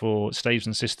options for staves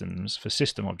and systems, for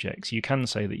system objects, you can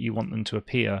say that you want them to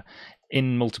appear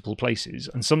in multiple places.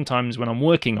 And sometimes when I'm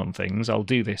working on things, I'll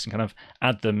do this and kind of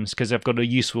add them because I've got a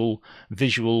useful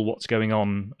visual what's going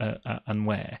on and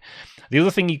where. The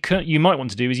other thing you might want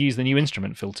to do is use the new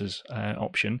instrument filters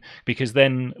option, because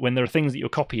then when there are things that you're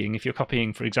copying, if you're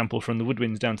copying, for example, from the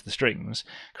woodwinds down to the strings,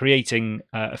 creating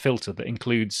a filter that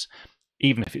includes,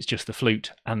 even if it's just the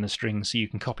flute and the strings, so you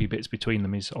can copy bits between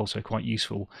them, is also quite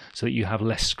useful, so that you have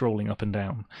less scrolling up and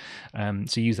down.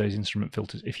 So use those instrument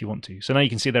filters if you want to. So now you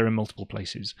can see they're in multiple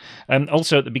places.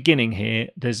 Also at the beginning here,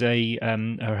 there's a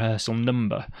rehearsal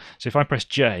number. So if I press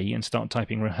J and start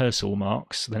typing rehearsal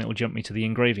marks, then it will jump me to the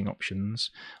engraving options,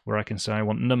 where I can say I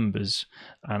want numbers,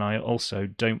 and I also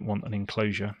don't want an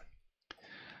enclosure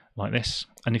like this.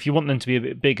 And if you want them to be a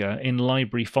bit bigger, in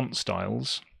library font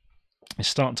styles,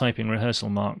 start typing rehearsal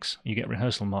marks, you get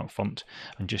rehearsal mark font,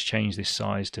 and just change this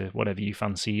size to whatever you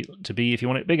fancy to be. If you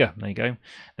want it bigger, there you go.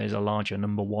 There's a larger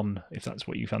number 1 if that's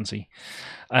what you fancy.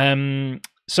 So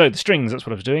the strings, that's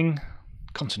what I was doing.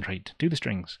 Concentrate, do the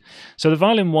strings. So the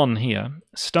violin 1 here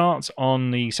starts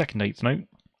on the 2nd 8th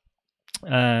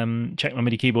note. Check my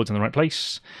MIDI keyboard's in the right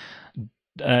place.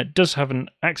 Does have an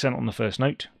accent on the first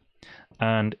note,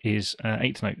 and is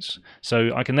 8th notes.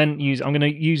 So I can then use, I'm going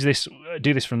to use this,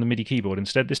 do this from the MIDI keyboard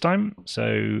instead this time.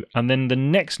 So, and then the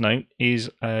next note is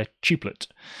a tuplet.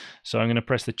 So I'm going to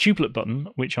press the tuplet button,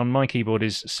 which on my keyboard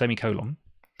is semicolon.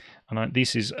 And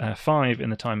this is 5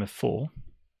 in the time of 4.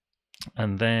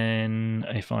 And then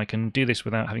if I can do this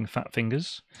without having fat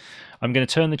fingers, I'm going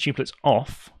to turn the tuplets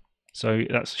off. So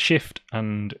that's shift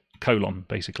and colon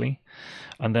basically,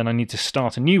 and then I need to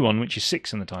start a new one which is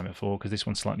 6 in the time of 4, because this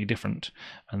one's slightly different,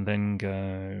 and then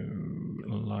go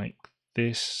like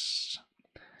this,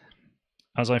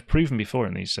 as I've proven before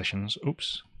in these sessions.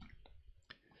 Oops,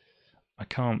 I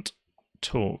can't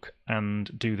talk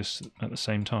and do this at the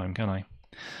same time, can I?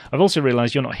 I've also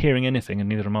realised you're not hearing anything, and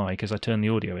neither am I, because I turned the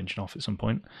audio engine off at some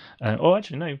point. Oh,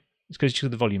 actually no, it's because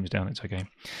the volume's down. It's okay.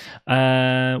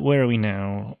 Where are we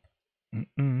now?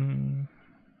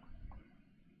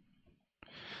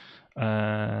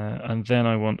 And then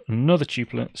I want another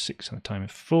tuplet, 6 and a time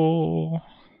of 4.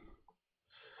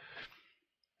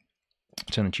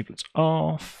 Turn the tuplets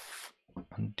off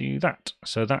and do that.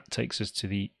 So that takes us to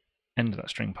the end of that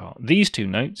string part. These two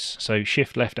notes, so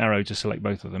shift left arrow to select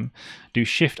both of them, do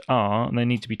shift R and they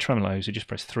need to be tremolo, so just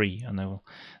press 3 and they will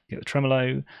get the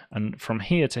tremolo. And from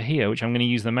here to here, which I'm going to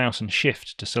use the mouse and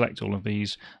shift to select all of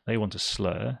these, they want a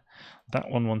slur.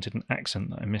 That one wanted an accent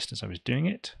that I missed as I was doing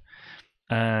it.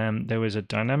 There was a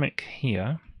dynamic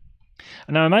here.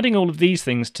 And now I'm adding all of these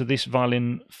things to this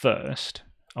violin first.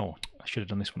 Oh, I should have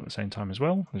done this one at the same time as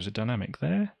well. There's a dynamic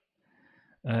there.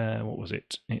 What was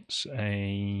it? It's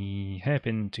a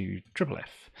hairpin to triple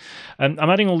F. I'm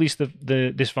adding all these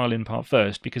this violin part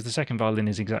first because the second violin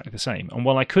is exactly the same. And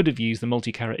while I could have used the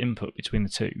multi-carat input between the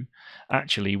two,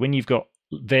 actually, when you've got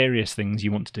various things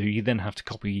you want to do, you then have to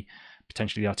copy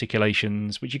potentially the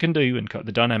articulations, which you can do, and cut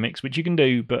the dynamics, which you can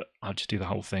do, but I'll just do the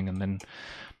whole thing and then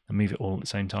move it all at the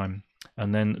same time.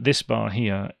 And then this bar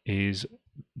here is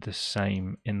the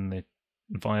same in the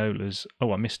violas.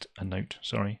 Oh, I missed a note,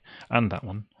 sorry, and that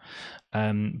one.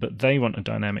 But they want a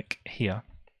dynamic here,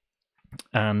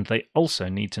 and they also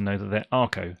need to know that they're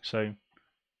arco. So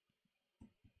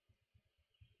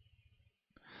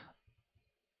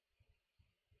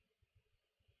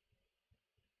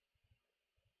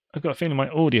I've got a feeling my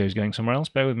audio is going somewhere else.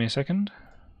 Bear with me a second.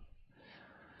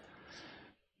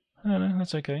 Oh no,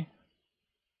 that's okay.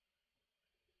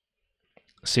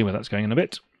 See where that's going in a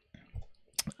bit.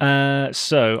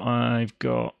 So I've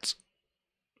got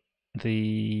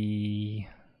the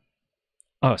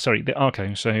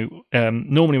arco. So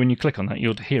normally when you click on that,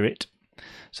 you'll hear it,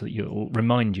 so that it'll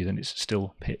remind you that it's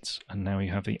still pits. And now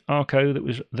you have the arco that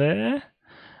was there,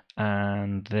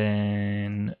 and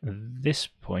then this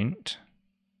point.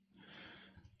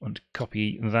 I want to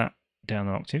copy that down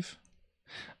an octave,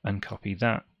 and copy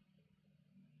that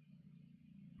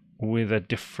with a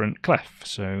different clef.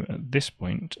 So at this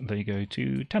point they go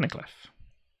to tenor clef.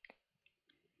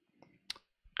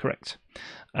 Correct.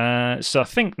 So I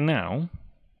think now,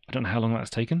 I don't know how long that's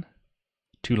taken.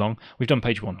 Too long. We've done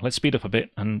page 1. Let's speed up a bit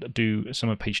and do some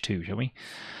of page 2, shall we?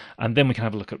 And then we can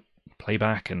have a look at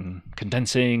playback and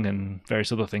condensing and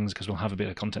various other things, because we'll have a bit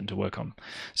of content to work on.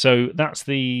 So that's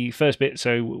the first bit.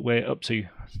 So we're up to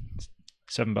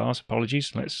 7 bars.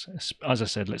 Apologies. Let's, as I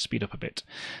said, let's speed up a bit.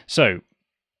 So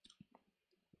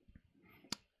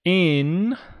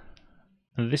in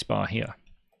this bar here,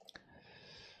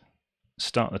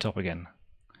 start at the top again.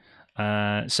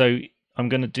 So I'm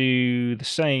going to do the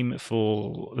same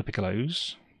for the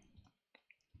piccolos.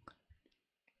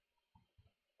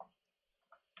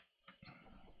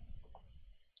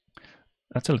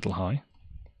 That's a little high.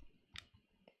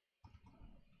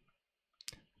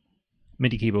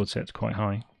 MIDI keyboard set's quite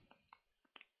high.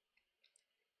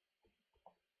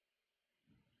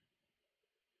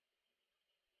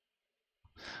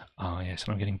 Ah, yes,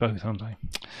 and I'm getting both, aren't I?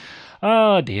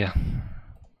 Ah, dear.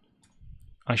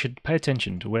 I should pay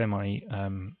attention to where my...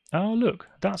 oh, look,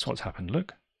 that's what's happened,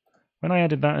 look. When I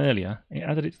added that earlier, it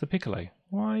added it to the piccolo.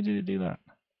 Why did it do that?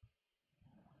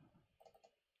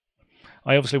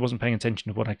 I obviously wasn't paying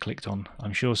attention to what I clicked on.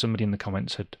 I'm sure somebody in the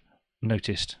comments had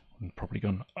noticed and probably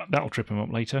gone, that'll trip him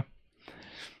up later.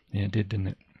 Yeah, it did, didn't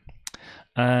it?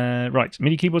 Right,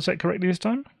 MIDI keyboard set correctly this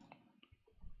time.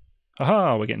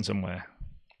 Aha, we're getting somewhere.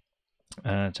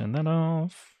 Turn that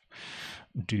off.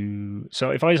 So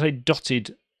if I say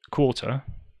dotted quarter,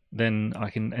 then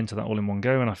I can enter that all in one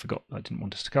go, and I forgot I didn't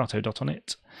want a staccato dot on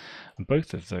it. And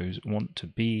both of those want to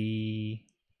be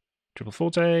triple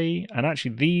forte, and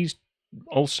actually these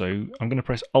also, I'm going to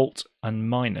press Alt and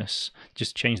minus,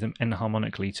 just change them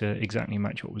enharmonically to exactly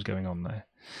match what was going on there.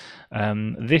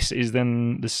 This is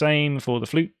then the same for the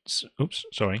flutes. Oops,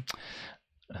 sorry.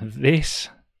 This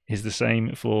is the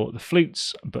same for the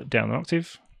flutes, but down an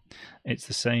octave. It's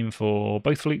the same for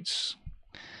both flutes.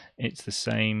 It's the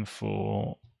same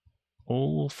for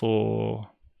all 4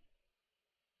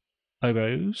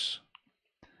 oboes.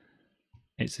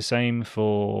 It's the same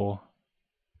for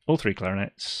all 3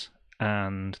 clarinets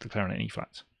and the clarinet in E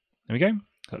flat. There we go.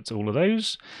 That's all of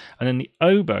those. And then the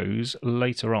oboes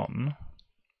later on,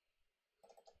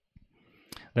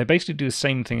 they basically do the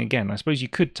same thing again. I suppose you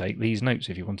could take these notes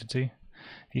if you wanted to.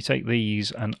 If you take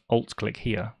these and alt-click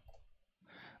here,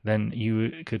 then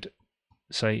you could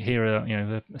say here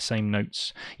are the same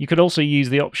notes. You could also use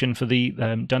the option for the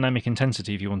dynamic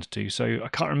intensity if you wanted to. So I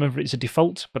can't remember if it's a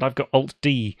default, but I've got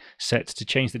Alt-D set to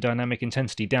change the dynamic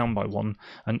intensity down by 1,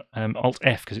 and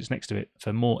Alt-F because it's next to it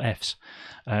for more Fs.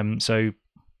 So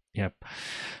yeah,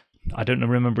 I don't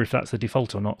remember if that's the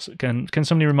default or not. So can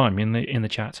somebody remind me in the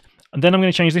chat? And then I'm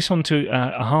going to change this one to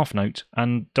a half note,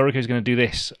 and Dorico is going to do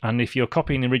this. And if you're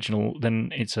copying the original,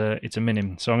 then it's a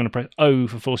minim. So I'm going to press O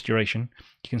for forced duration.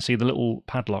 You can see the little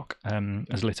padlock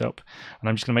has lit up, and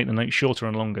I'm just going to make the note shorter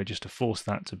and longer just to force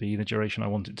that to be the duration I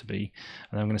want it to be.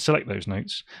 And I'm going to select those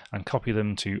notes and copy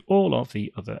them to all of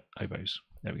the other oboes.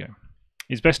 There we go.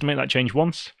 It's best to make that change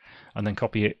once and then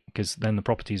copy it, because then the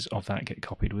properties of that get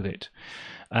copied with it.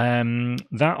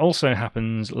 That also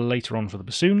happens later on for the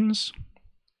bassoons,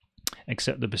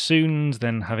 except the bassoons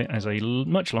then have it as a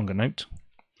much longer note,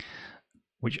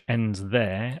 which ends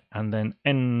there and then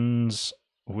ends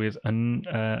with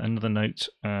another note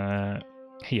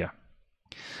here.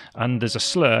 And there's a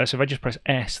slur, so if I just press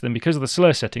S, then because of the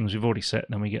slur settings we've already set,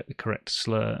 then we get the correct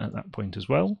slur at that point as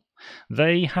well.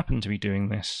 They happen to be doing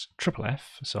this triple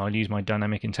F, so I'll use my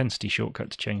dynamic intensity shortcut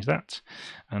to change that.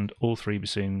 And all three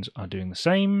bassoons are doing the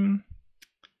same.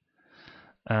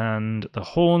 And the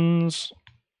horns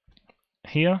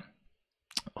here,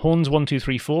 horns 1, 2,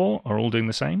 3, 4 are all doing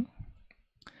the same.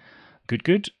 Good,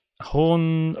 good.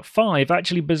 Horn 5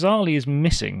 actually bizarrely is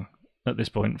missing at this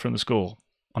point from the score.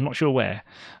 I'm not sure where,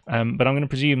 but I'm going to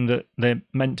presume that they're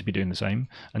meant to be doing the same,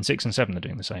 and 6 and 7 are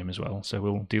doing the same as well, so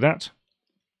we'll do that.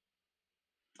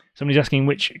 Somebody's asking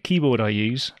which keyboard I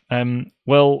use.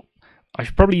 Well, I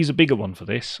should probably use a bigger one for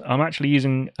this. I'm actually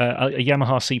using a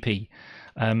Yamaha CP.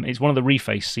 It's one of the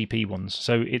Reface CP ones,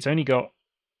 so it's only got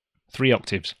 3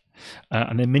 octaves,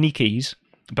 and they're mini keys,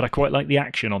 but I quite like the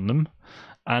action on them.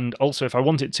 And also, if I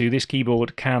want it to, this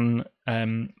keyboard can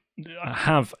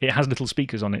it has little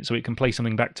speakers on it, so it can play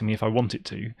something back to me if I want it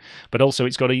to. But also,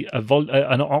 it's got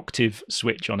an octave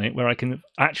switch on it where I can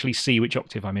actually see which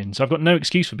octave I'm in. So I've got no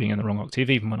excuse for being in the wrong octave,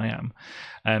 even when I am.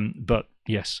 But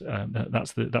yes,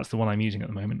 that's the one I'm using at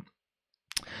the moment.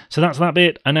 So that's that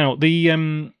bit. And now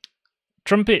the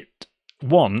trumpet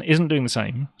 1 isn't doing the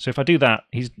same. So if I do that,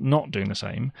 he's not doing the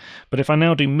same. But if I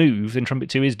now do move, then trumpet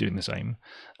 2 is doing the same.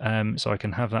 So I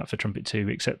can have that for trumpet 2,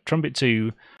 except trumpet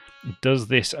 2 does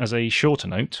this as a shorter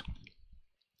note,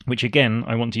 which again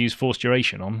I want to use forced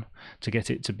duration on to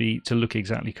get it to look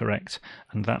exactly correct,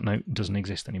 and that note doesn't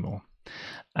exist anymore.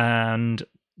 And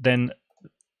then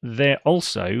they're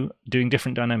also doing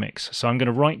different dynamics. So I'm going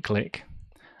to right click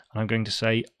and I'm going to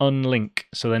say unlink,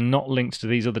 so they're not linked to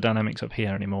these other dynamics up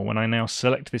here anymore. When I now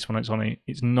select this one,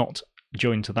 it's not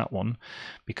joined to that one,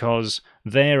 because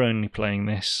they're only playing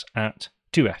this at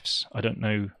 2 Fs. I don't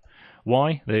know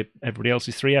why. Everybody else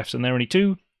is 3 Fs and they're only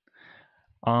 2.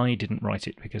 I didn't write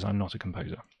it because I'm not a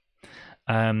composer.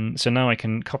 So now I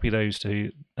can copy those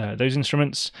to those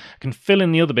instruments. I can fill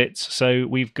in the other bits. So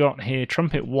we've got here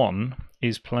trumpet 1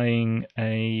 is playing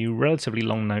a relatively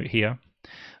long note here,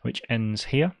 which ends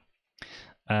here.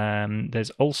 There's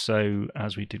also,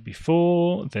 as we did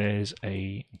before, there's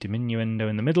a diminuendo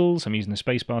in the middle, so I'm using the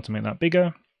spacebar to make that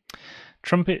bigger.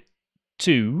 Trumpet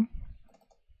 2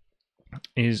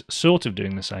 is sort of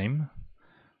doing the same.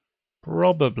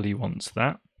 Probably wants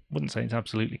that. Wouldn't say it's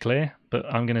absolutely clear, but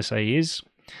I'm going to say is.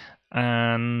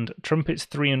 And trumpets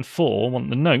 3 and 4 want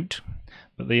the note,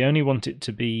 but they only want it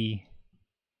to be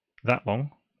that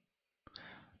long.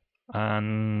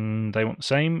 And they want the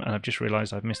same, and I've just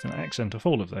realised I've missed an accent off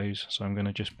all of those, so I'm going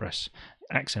to just press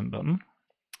accent button.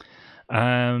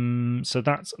 So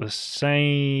that's the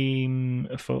same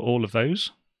for all of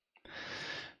those.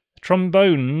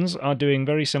 Trombones are doing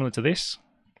very similar to this,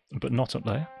 but not up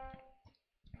there.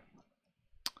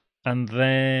 And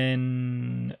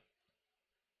then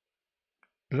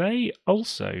they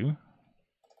also,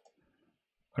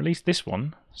 or at least this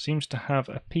one, seems to have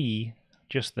a P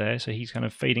just there, so he's kind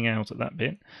of fading out at that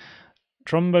bit.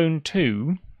 Trombone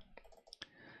 2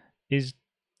 is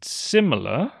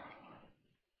similar,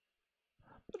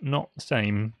 but not the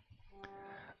same.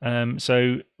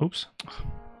 So, oops,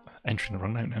 entering the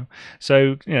wrong note now.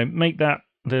 So, make that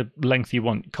the length you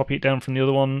want. Copy it down from the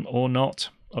other one or not,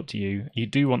 up to you. You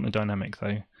do want the dynamic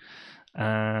though.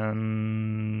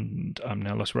 And I'm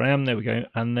now lost where I am. There we go.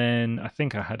 And then I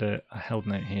think I had a held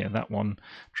note here. That one,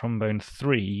 trombone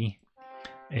 3,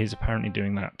 is apparently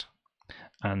doing that,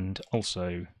 and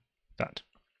also that.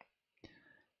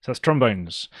 So that's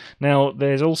trombones. Now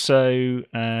there's also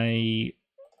the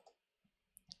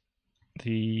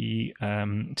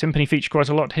timpani feature quite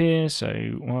a lot here. So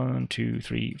 1, 2,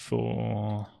 3,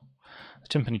 4. The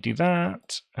timpani do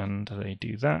that, and they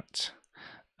do that,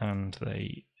 and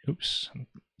they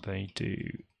do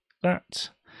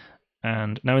that.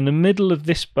 And now in the middle of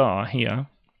this bar here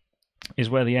is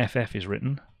where the FF is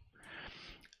written.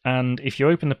 And if you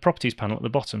open the properties panel at the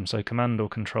bottom, so Command or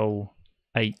Control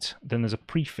 8, then there's a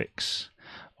prefix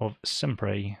of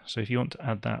sempre. So if you want to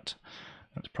add that,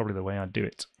 that's probably the way I'd do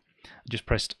it. I just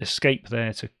pressed escape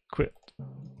there to quit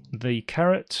the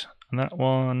caret, and that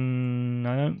one,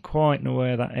 I don't quite know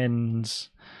where that ends.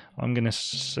 I'm going to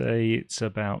say it's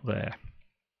about there.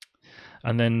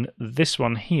 And then this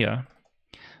one here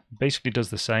basically does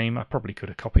the same. I probably could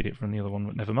have copied it from the other one,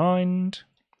 but never mind.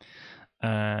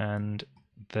 And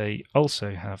they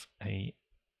also have a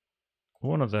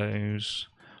one of those.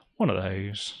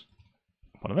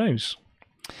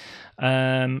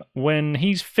 When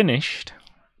he's finished,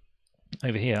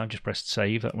 over here, I've just pressed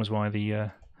save. That was why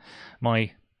the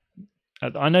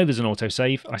I know there's an auto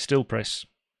save. I still press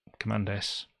Command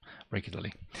S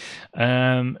regularly.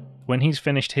 When he's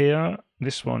finished here,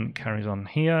 this one carries on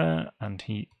here, and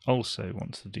he also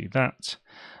wants to do that.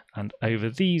 And over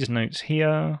these notes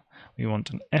here, we want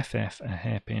an FF, a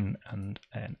hairpin, and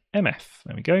an MF.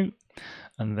 There we go.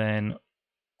 And then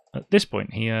at this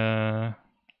point here,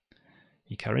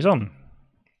 he carries on.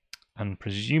 And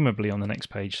presumably on the next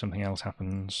page, something else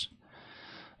happens.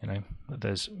 You know,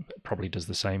 there's probably does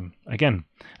the same again.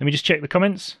 Let me just check the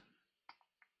comments.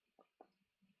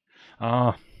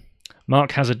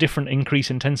 Mark has a different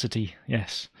increase intensity.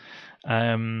 Yes.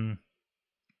 I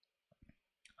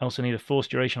also need a force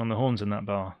duration on the horns in that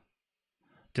bar.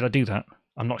 Did I do that?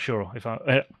 I'm not sure if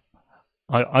I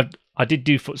did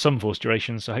do some force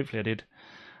durations, so hopefully I did.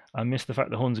 I missed the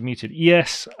fact the horns are muted.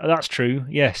 Yes, that's true.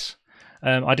 Yes.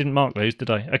 I didn't mark those,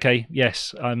 did I? Okay,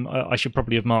 yes. I should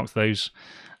probably have marked those.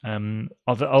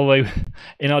 Although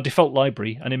in our default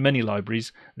library, and in many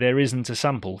libraries, there isn't a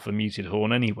sample for muted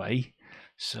horn anyway,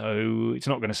 so it's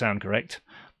not going to sound correct.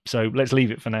 So let's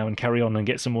leave it for now and carry on and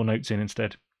get some more notes in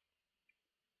instead.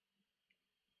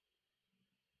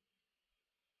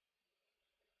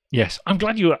 Yes, I'm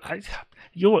glad you're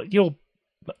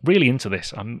really into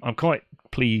this. I'm quite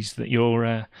pleased that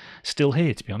you're still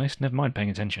here, to be honest. Never mind paying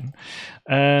attention.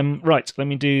 Right, let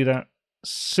me do that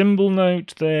symbol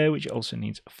note there, which also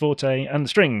needs forte, and the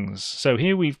strings. So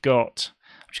here we've got,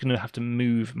 I'm just going to have to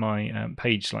move my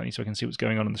page slightly so I can see what's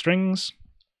going on in the strings.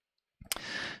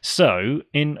 So,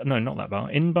 not that bar,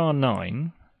 in bar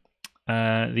 9,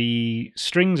 the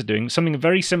strings are doing something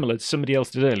very similar to somebody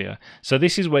else did earlier. So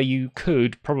this is where you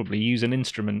could probably use an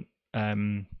instrument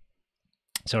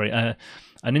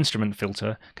an instrument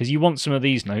filter, because you want some of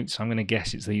these notes, I'm going to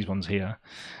guess it's these ones here,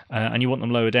 and you want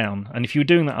them lower down. And if you were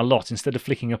doing that a lot, instead of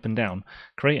flicking up and down,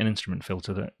 create an instrument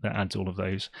filter that adds all of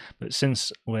those. But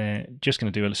since we're just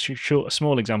going to do a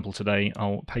small example today,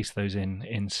 I'll paste those in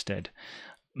instead.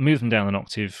 Move them down an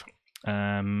octave.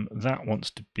 That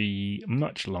wants to be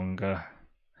much longer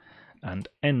and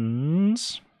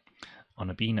ends on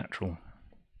a B natural.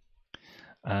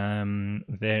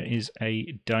 There is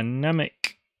a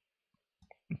dynamic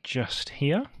just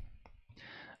here,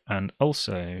 and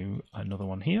also another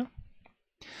one here.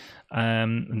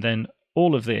 And then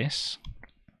all of this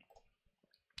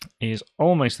is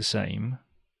almost the same.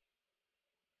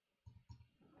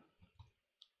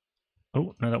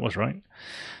 Oh, no, that was right.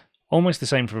 Almost the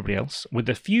same for everybody else, with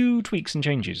a few tweaks and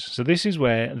changes. So this is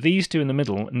where these two in the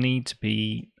middle need to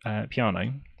be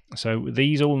piano. So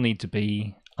these all need to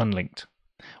be unlinked.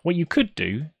 What you could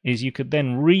do is you could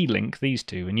then relink these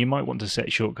two, and you might want to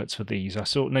set shortcuts for these. I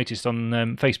noticed on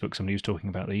Facebook somebody was talking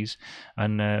about these,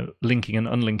 and linking and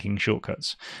unlinking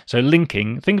shortcuts. So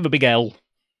linking, think of a big L.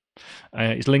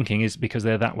 It's linking is because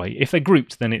they're that way. If they're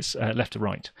grouped, then it's left to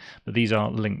right, but these are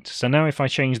linked. So now if I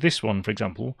change this one, for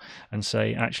example, and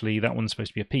say actually that one's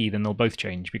supposed to be a P, then they'll both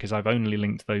change because I've only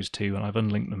linked those two and I've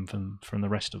unlinked them from the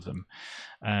rest of them.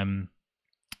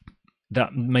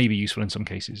 That may be useful in some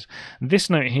cases. This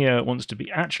note here wants to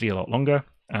be actually a lot longer,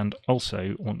 and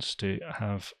also wants to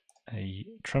have a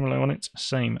tremolo on it,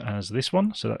 same as this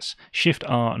one. So that's Shift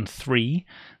R and 3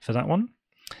 for that one.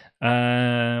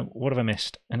 What have I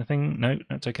missed? Anything? No,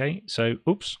 that's okay. So,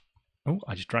 oops. Oh,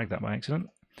 I just dragged that by accident.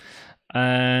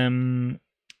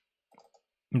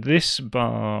 This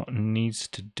bar needs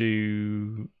to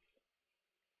do.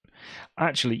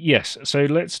 Actually, yes. So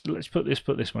let's put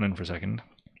this one in for a second.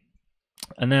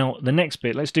 And now the next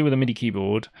bit, let's do with a MIDI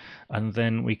keyboard, and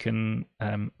then we can.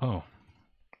 Oh,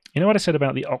 you know what I said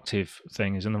about the octave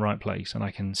thing is in the right place, and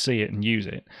I can see it and use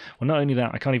it. Well, not only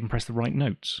that, I can't even press the right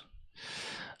notes.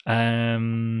 There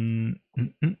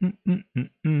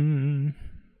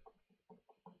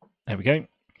we go.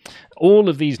 All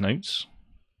of these notes,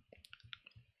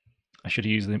 I should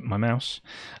have used my mouse.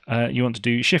 You want to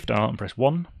do Shift R and press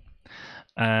 1,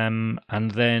 and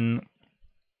then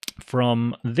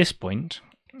from this point,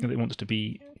 it wants to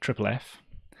be triple F,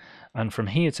 and from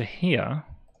here to here,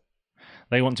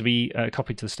 they want to be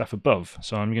copied to the staff above.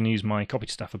 So I'm going to use my copy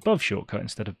to staff above shortcut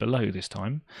instead of below this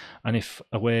time. And if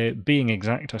we're being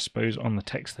exact, I suppose on the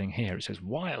text thing here it says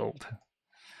wild.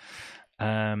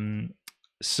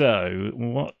 So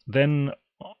what then?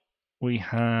 We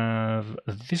have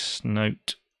this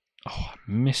note. Oh, I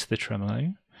missed the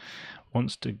tremolo.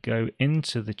 Wants to go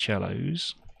into the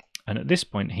cellos, and at this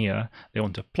point here they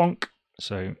want to plonk.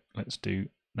 So let's do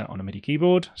that on a MIDI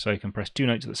keyboard. So you can press 2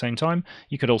 notes at the same time.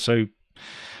 You could also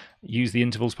use the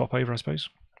intervals pop over, I suppose,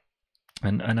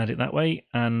 and add it that way.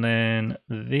 And then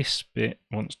this bit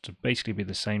wants to basically be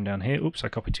the same down here. Oops, I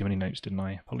copied too many notes, didn't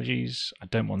I? Apologies. I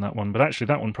don't want that one, but actually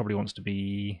that one probably wants to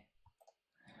be,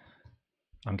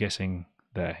 I'm guessing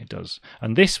there it does.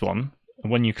 And this one,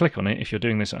 when you click on it, if you're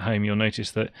doing this at home, you'll notice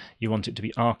that you want it to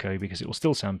be arco because it will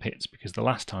still sound pits, because the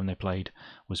last time they played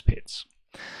was pits.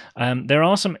 There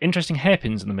are some interesting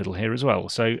hairpins in the middle here as well.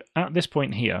 So at this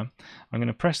point here, I'm going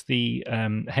to press the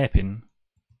hairpin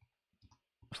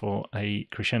for a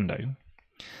crescendo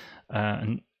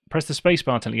and press the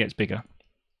spacebar until it gets bigger.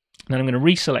 Then I'm going to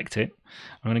reselect it.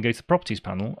 I'm going to go to the properties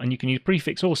panel, and you can use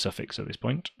prefix or suffix at this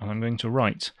point. And I'm going to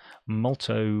write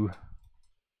molto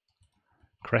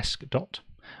cresc dot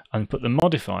and put the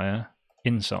modifier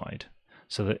inside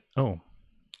so that, oh,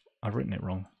 I've written it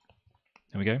wrong.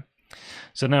 There we go.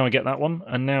 So now I get that one,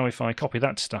 and now if I copy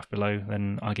that to staff below,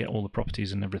 then I get all the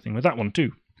properties and everything with that one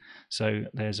too. So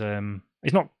there's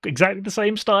it's not exactly the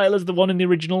same style as the one in the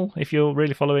original if you're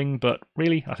really following, but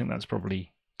really I think that's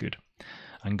probably good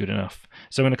and good enough.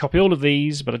 So I'm going to copy all of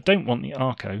these, but I don't want the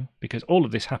arco because all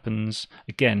of this happens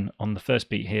again on the first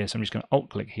beat here. So I'm just going to alt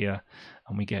click here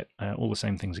and we get all the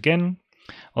same things again.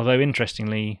 Although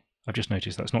interestingly, I've just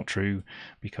noticed that's not true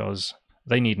because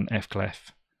they need an F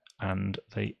clef and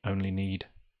they only need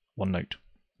 1 note.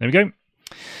 There we go.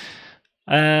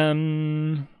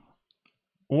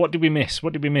 What did we miss?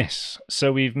 What did we miss?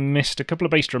 So we've missed a couple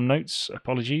of bass drum notes.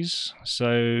 Apologies.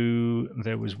 So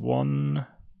there was one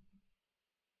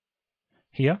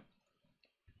here.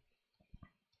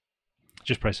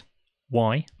 Just press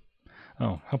Y.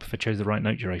 Oh, help if I chose the right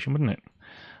note duration, wouldn't it?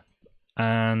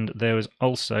 And there was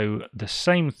also the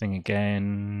same thing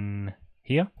again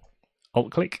here. Alt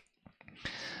click.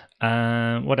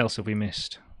 What else have we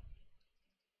missed?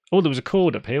 Oh, there was a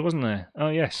chord up here, wasn't there? Oh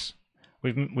yes,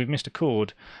 we've missed a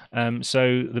chord.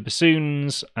 So the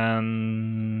bassoons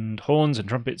and horns and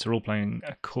trumpets are all playing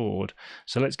a chord.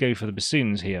 So let's go for the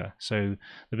bassoons here. So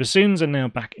the bassoons are now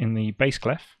back in the bass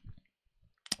clef.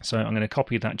 So I'm going to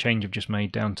copy that change I've just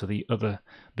made down to the other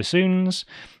bassoons.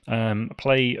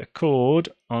 Play a chord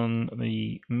on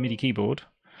the MIDI keyboard.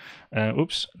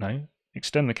 Oops, no.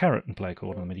 Extend the caret and play a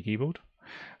chord on the MIDI keyboard.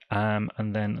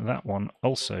 And then that one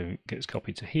also gets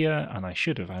copied to here, and I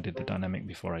should have added the dynamic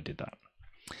before I did that.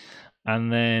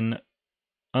 And then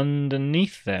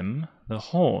underneath them, the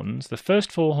horns, the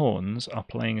first 4 horns are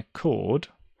playing a chord,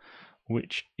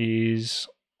 which is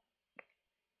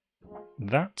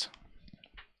that.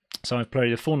 So I've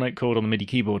played a 4-note chord on the MIDI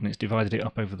keyboard and it's divided it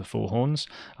up over the 4 horns,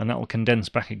 and that will condense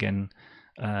back again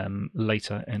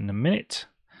later in a minute.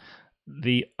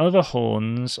 The other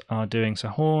horns are doing, so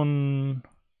horn...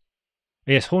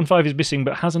 Yes, horn 5 is missing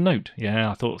but has a note. Yeah,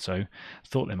 I thought so. I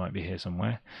thought they might be here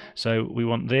somewhere. So we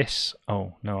want this.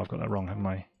 Oh, no, I've got that wrong, haven't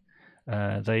I?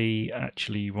 They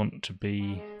actually want to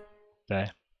be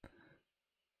there.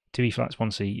 2 E flats,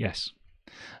 1 C, yes.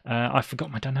 I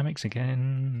forgot my dynamics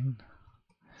again.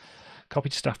 Copy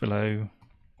to staff below.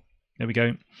 There we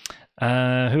go.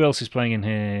 Who else is playing in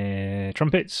here?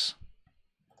 Trumpets.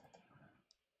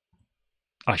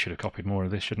 I should have copied more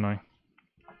of this, shouldn't I?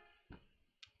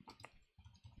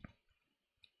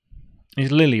 Is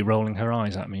Lily rolling her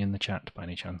eyes at me in the chat by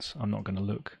any chance? I'm not going to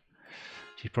look.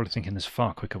 She's probably thinking there's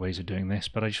far quicker ways of doing this,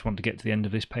 but I just want to get to the end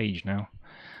of this page now.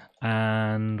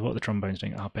 And what are the trombones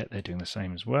doing? I bet they're doing the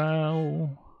same as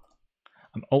well.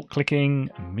 I'm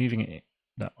alt-clicking and moving it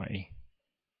that way.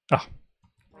 Ah,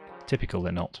 typical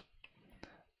they're not.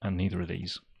 And neither are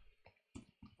these.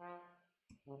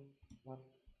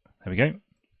 There we go.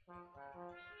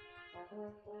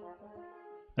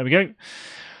 There we go.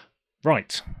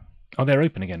 Right. Oh, they're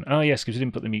open again. Oh, yes, because we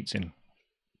didn't put the mutes in.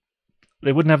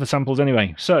 They wouldn't have the samples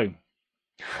anyway. So,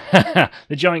 the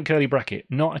giant curly bracket.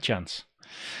 Not a chance.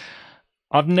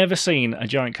 I've never seen a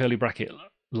giant curly bracket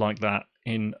like that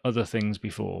in other things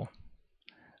before.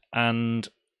 And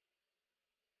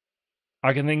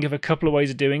I can think of a couple of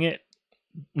ways of doing it.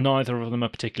 Neither of them are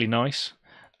particularly nice.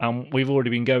 We've already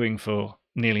been going for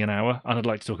nearly an hour, and I'd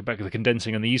like to talk about the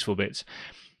condensing and the useful bits.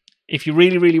 If you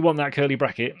really, really want that curly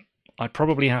bracket, I'd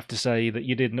probably have to say that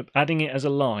you'd end up adding it as a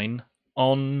line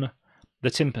on the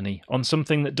timpani on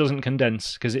something that doesn't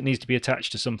condense because it needs to be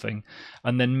attached to something,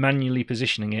 and then manually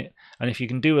positioning it. And if you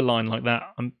can do a line like that,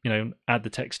 add the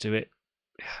text to it,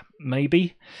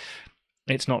 maybe.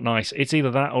 It's not nice. It's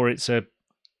either that or it's a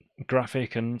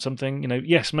graphic and something.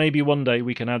 Yes, maybe one day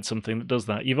we can add something that does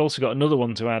that. You've also got another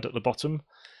one to add at the bottom.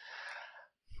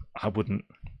 I wouldn't.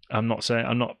 I'm not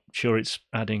sure it's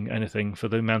adding anything for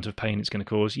the amount of pain it's going to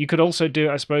cause. You could also do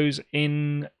it, I suppose,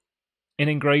 in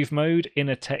engrave mode in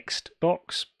a text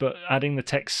box, but adding the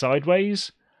text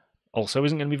sideways also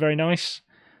isn't going to be very nice.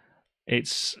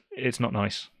 It's not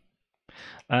nice.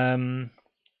 I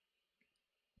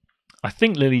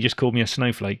think Lily just called me a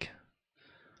snowflake.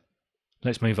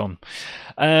 Let's move on.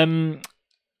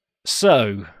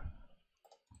 So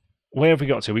where have we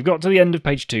got to? We've got to the end of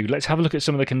page 2. Let's have a look at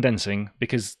some of the condensing,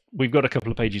 because we've got a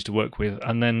couple of pages to work with,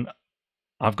 and then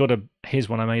I've got here's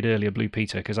one I made earlier, Blue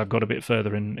Peter, because I've got a bit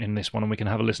further in this one and we can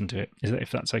have a listen to it, if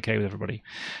that's okay with everybody.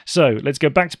 So let's go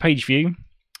back to page view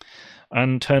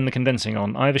and turn the condensing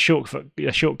on. I have a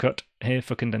shortcut here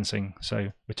for condensing, so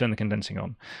we turn the condensing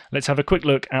on. Let's have a quick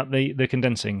look at the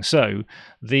condensing. So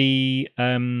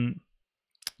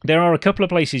there are a couple of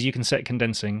places you can set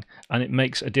condensing, and it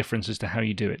makes a difference as to how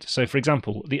you do it. So, for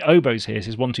example, the oboes here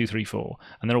says 1, 2, 3, 4,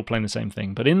 and they're all playing the same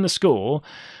thing. But in the score,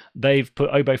 they've put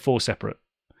oboe 4 separate.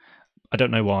 I don't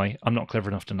know why. I'm not clever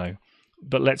enough to know.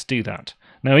 But let's do that.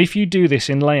 Now, if you do this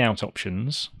in layout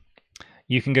options,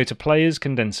 you can go to Players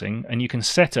Condensing, and you can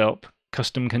set up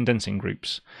custom condensing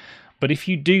groups. But if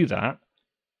you do that,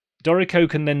 Dorico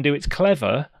can then do its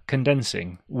clever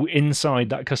condensing inside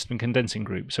that custom condensing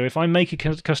group. So if I make a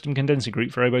custom condensing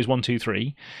group for oboes 1, 2,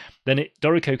 3, then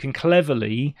Dorico can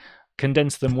cleverly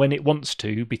condense them when it wants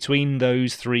to between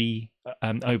those 3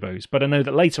 oboes. But I know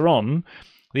that later on,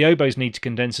 the oboes need to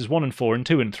condense as 1 and 4 and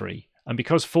 2 and 3. And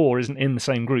because 4 isn't in the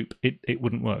same group, it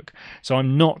wouldn't work. So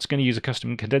I'm not going to use a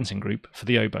custom condensing group for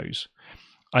the oboes.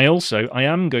 I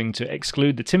am going to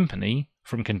exclude the timpani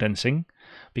from condensing,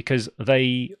 because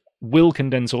they will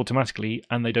condense automatically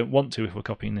and they don't want to if we're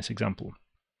copying this example.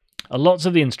 Lots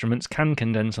of the instruments can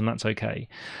condense, and that's okay.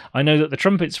 I know that the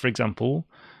trumpets, for example,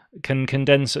 can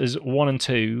condense as 1 and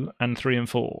 2 and 3 and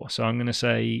 4. So I'm going to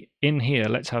say in here,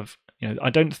 let's have, I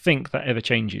don't think that ever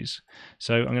changes.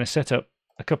 So I'm going to set up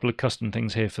a couple of custom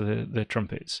things here for the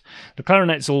trumpets. The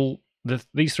clarinets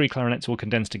these 3 clarinets will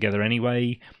condense together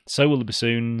anyway. So will the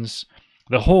bassoons.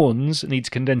 The horns need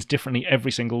to condense differently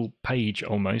every single page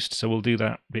almost, so we'll do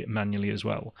that bit manually as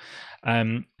well.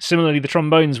 Similarly, the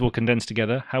trombones will condense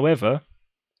together. However,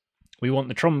 we want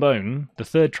the trombone, the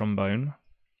 3rd trombone,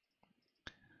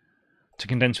 to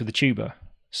condense with the tuba.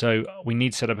 So we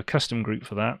need to set up a custom group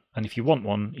for that, and if you want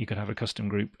one, you could have a custom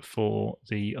group for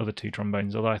the other 2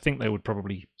 trombones, although I think they would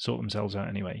probably sort themselves out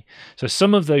anyway. So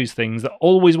some of those things that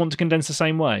always want to condense the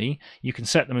same way, you can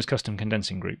set them as custom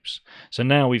condensing groups. So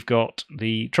now we've got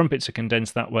the trumpets are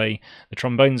condensed that way, the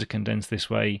trombones are condensed this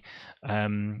way,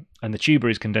 and the tuba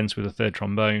is condensed with a 3rd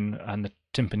trombone, and the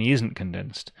timpani isn't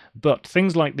condensed. But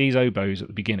things like these oboes at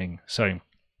the beginning, so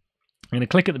I'm going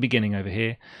to click at the beginning over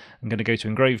here. I'm going to go to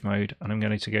engrave mode, and I'm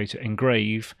going to go to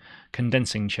engrave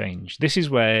condensing change. This is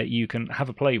where you can have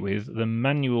a play with the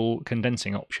manual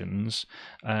condensing options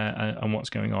and what's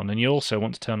going on. And you also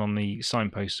want to turn on the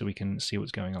signpost so we can see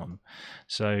what's going on.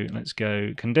 So let's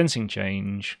go condensing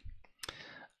change.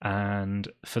 And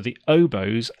for the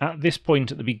oboes, at this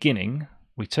point at the beginning,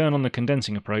 we turn on the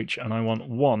condensing approach, and I want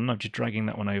 1, I'm just dragging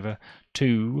that one over,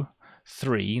 2,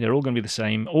 3, they're all going to be the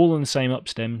same, all in the same up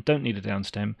stem, don't need a down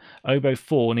stem. Oboe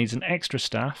 4 needs an extra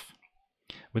staff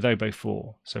with oboe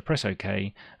 4. So press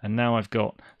OK, and now I've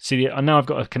got, now I've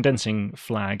got a condensing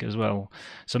flag as well.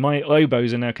 So my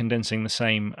oboes are now condensing the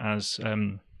same as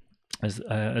on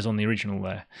the original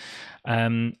there.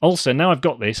 Also, now I've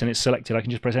got this and it's selected, I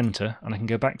can just press enter, and I can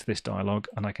go back to this dialog,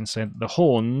 and I can say that the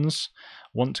horns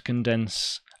want to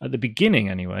condense at the beginning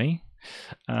anyway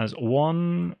as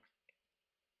 1,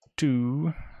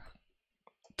 2,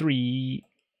 3,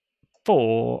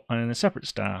 4, and in a separate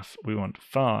staff we want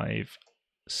 5,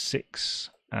 6,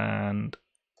 and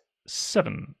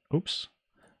 7. Oops,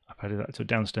 I've added that to a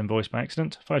down stem voice by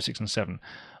accident. 5, 6, and 7.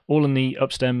 All in the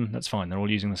up stem, that's fine. They're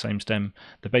all using the same stem.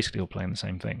 They're basically all playing the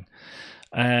same thing.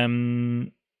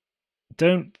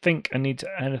 Don't think I need to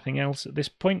add anything else at this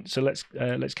point, so let's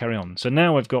carry on. So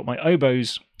now I've got my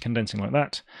oboes condensing like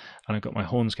that, and I've got my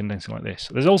horns condensing like this.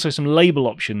 There's also some label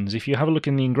options. If you have a look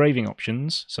in the engraving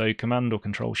options, so Command or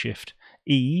Control Shift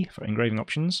E for engraving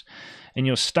options, in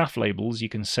your staff labels you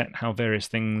can set how various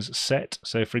things set.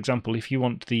 So for example, if you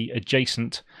want the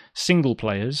adjacent single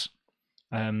players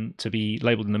to be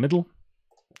labelled in the middle,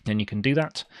 then you can do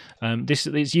that.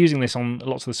 It's using this on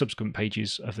lots of the subsequent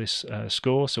pages of this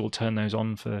score, so we'll turn those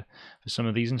on for some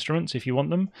of these instruments if you want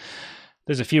them.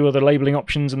 There's a few other labeling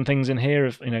options and things in here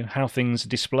of how things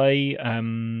display.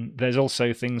 There's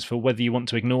also things for whether you want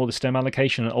to ignore the stem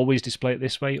allocation and always display it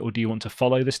this way, or do you want to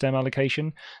follow the stem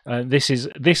allocation.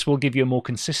 This will give you a more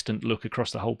consistent look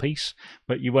across the whole piece,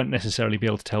 but you won't necessarily be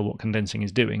able to tell what condensing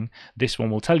is doing. This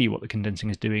one will tell you what the condensing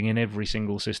is doing in every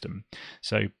single system.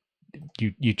 So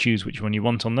you choose which one you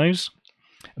want on those.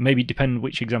 Maybe depend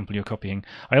which example you're copying.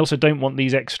 I also don't want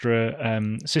these extra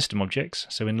system objects,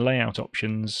 so in layout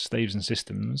options, staves and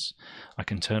systems, I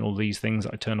can turn all these things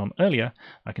that I turned on earlier,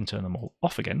 I can turn them all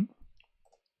off again.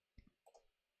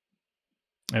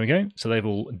 There we go, so they've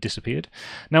all disappeared.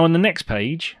 Now on the next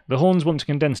page, the horns want to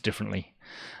condense differently.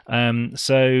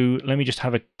 So let me just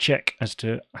have a check as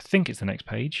to, I think it's the next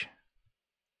page.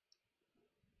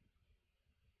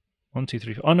 1, 2,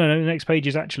 3, 4. Oh no, the next page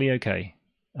is actually okay.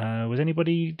 Was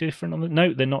anybody different on the...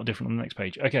 No, they're not different on the next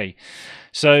page. Okay,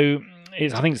 so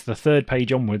I think it's the third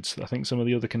page onwards. I think some of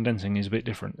the other condensing is a bit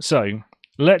different. So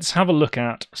let's have a look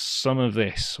at some of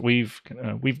this. We've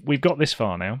got this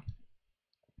far now.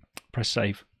 Press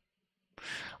save.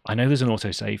 I know there's an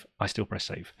autosave. I still press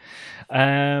save.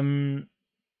 Let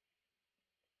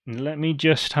me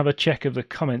just have a check of the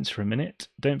comments for a minute.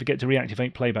 Don't forget to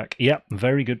reactivate playback. Yep,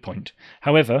 very good point.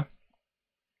 However,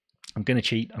 I'm going to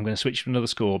cheat. I'm going to switch to another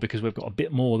score because we've got a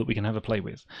bit more that we can have a play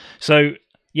with. So,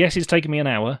 yes, it's taken me an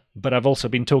hour, but I've also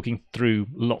been talking through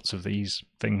lots of these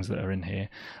things that are in here.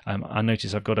 I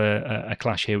notice I've got a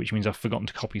clash here, which means I've forgotten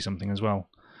to copy something as well.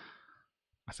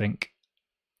 I think.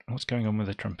 What's going on with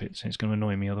the trumpets? It's going to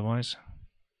annoy me otherwise.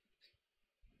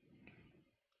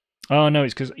 Oh, no,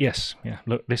 it's because, yes, yeah,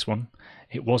 look, this one.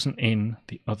 It wasn't in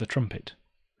the other trumpet,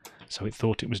 so it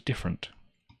thought it was different.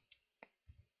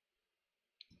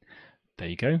 There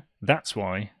you go. That's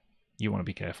why you want to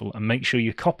be careful and make sure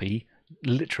you copy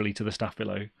literally to the staff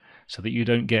below so that you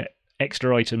don't get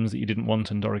extra items that you didn't want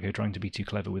and Dorico trying to be too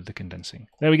clever with the condensing.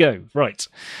 There we go. Right.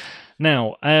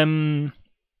 Now, I'm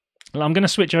going to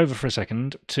switch over for a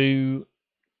second to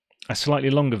a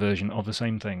slightly longer version of the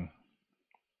same thing.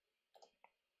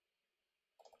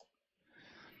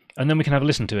 And then we can have a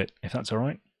listen to it, if that's all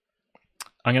right.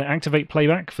 I'm going to activate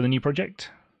playback for the new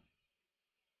project.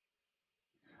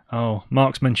 Oh,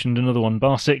 Mark's mentioned another one.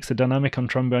 Bar 6, the dynamic on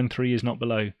trombone 3 is not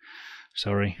below.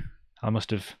 Sorry, I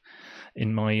must have,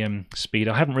 in my speed,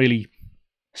 I haven't really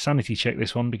sanity checked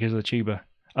this one because of the tuba.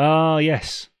 Ah,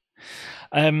 yes.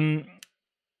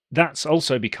 That's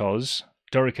also because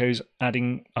Dorico's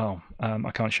adding... Oh,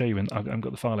 I can't show you, I haven't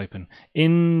got the file open.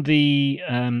 In the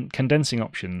condensing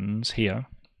options here...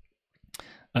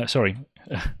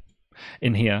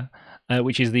 in here...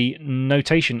 which is the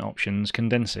notation options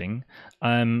condensing.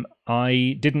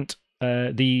 I didn't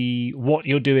what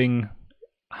you're doing,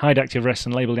 hide active rest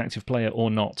and label the active player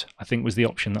or not, I think was the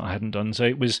option that I hadn't done. So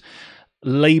it was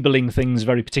labeling things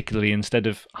very particularly instead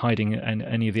of hiding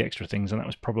any of the extra things, and that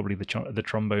was probably the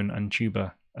trombone and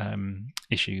tuba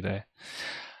issue there.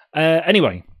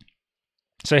 Anyway,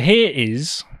 so here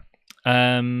is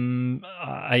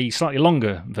a slightly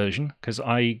longer version because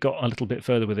I got a little bit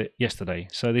further with it yesterday.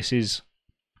 So this is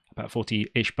about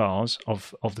 40-ish bars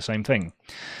of the same thing.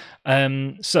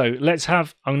 So let's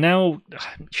have... I now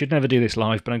should never do this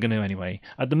live, but I'm going to anyway.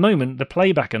 At the moment, the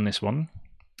playback on this one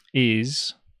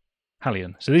is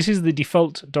Hallian. So this is the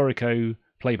default Dorico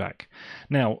playback.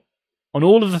 Now, on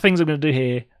all of the things I'm going to do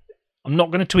here, I'm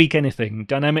not going to tweak anything,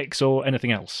 dynamics or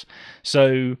anything else.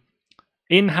 So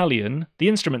in Hallian, the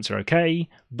instruments are okay,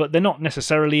 but they're not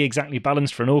necessarily exactly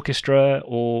balanced for an orchestra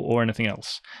or anything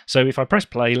else. So if I press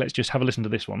play, let's just have a listen to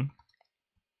this one.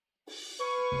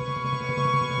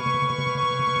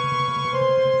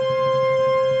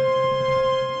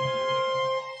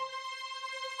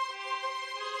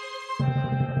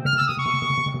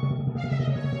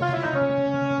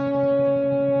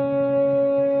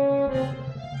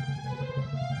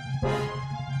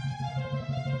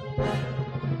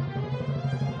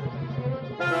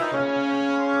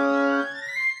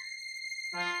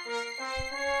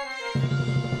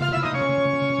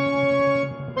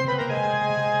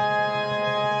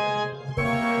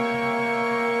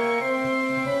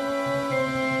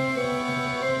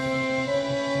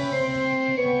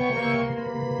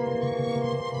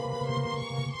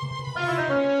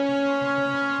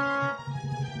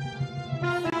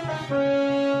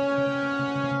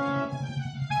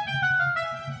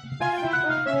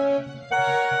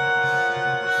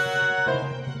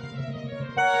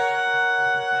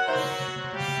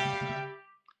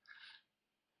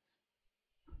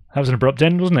 That was an abrupt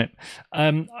end, wasn't it?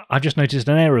 I've just noticed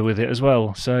an error with it as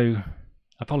well, so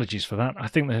apologies for that. I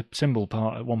think the symbol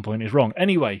part at one point is wrong.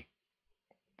 Anyway,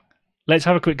 let's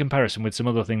have a quick comparison with some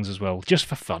other things as well, just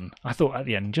for fun. I thought at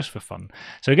the end, just for fun.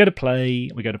 So we go to play,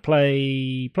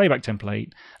 playback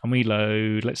template, and we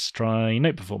load, let's try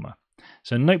Note Performer.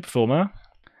 So Note Performer.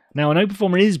 Now, a Note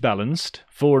Performer is balanced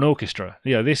for an orchestra.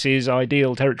 This is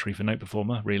ideal territory for Note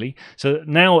Performer, really. So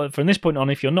now, from this point on,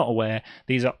 if you're not aware,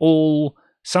 these are all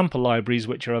sample libraries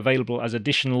which are available as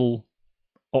additional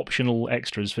optional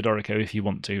extras for Dorico if you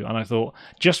want to. And I thought,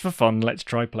 just for fun, let's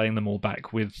try playing them all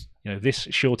back with this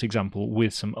short example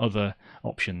with some other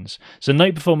options. So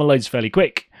Note Performer loads fairly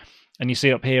quick. And you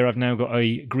see up here, I've now got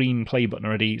a green play button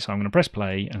already. So I'm going to press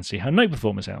play and see how Note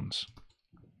Performer sounds.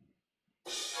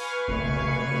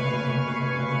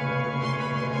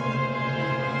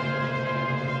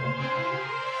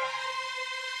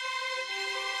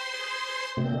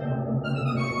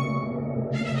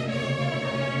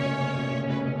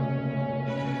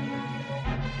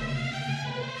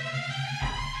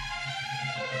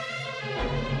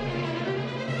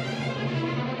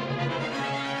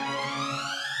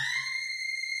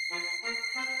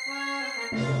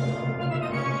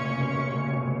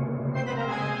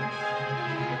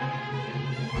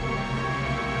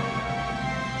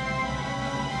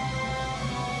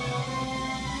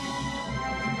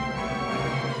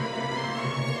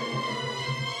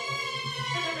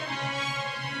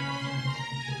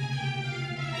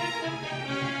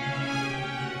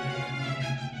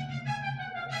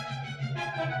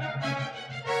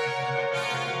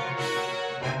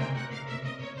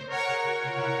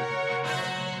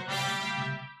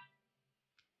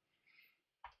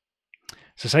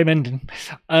 It's the same ending.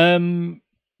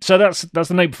 So that's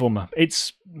the Note Performer.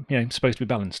 It's supposed to be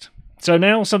balanced. So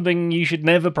now something you should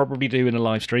never probably do in a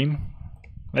live stream.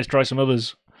 Let's try some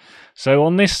others. So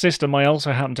on this system, I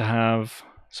also happen to have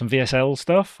some VSL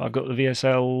stuff. I've got the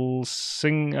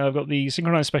VSL I've got the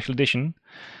Synchronized Special Edition.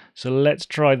 So let's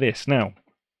try this now.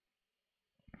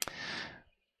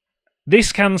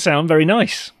 This can sound very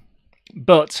nice,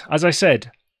 but as I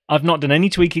said, I've not done any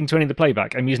tweaking to any of the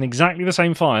playback. I'm using exactly the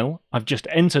same file. I've just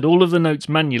entered all of the notes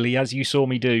manually as you saw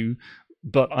me do,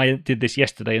 but I did this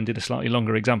yesterday and did a slightly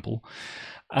longer example.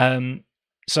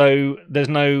 So there's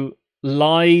no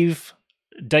live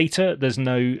data. There's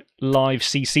no live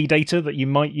CC data that you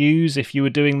might use if you were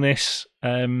doing this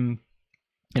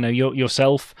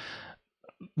yourself.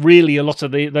 Really, a lot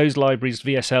of those libraries,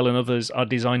 VSL and others, are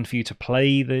designed for you to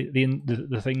play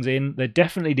the things in. They're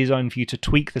definitely designed for you to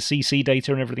tweak the CC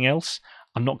data and everything else.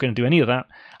 I'm not going to do any of that.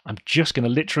 I'm just going to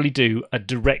literally do a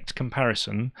direct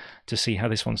comparison to see how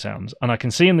this one sounds. And I can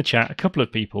see in the chat a couple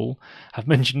of people have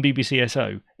mentioned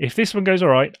BBCSO. If this one goes all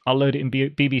right, I'll load it in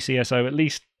BBCSO, at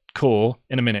least core,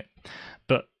 in a minute.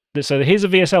 So here's a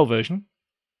VSL version.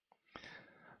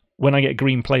 When I get a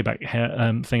green playback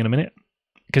thing in a minute,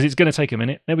 because it's going to take a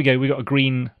minute. There we go. We got a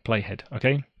green playhead.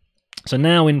 Okay. So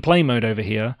now in play mode over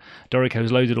here, Dorico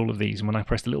has loaded all of these, and when I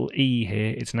press the little E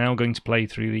here, it's now going to play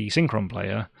through the Synchron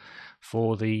player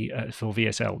for the for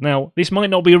VSL. Now this might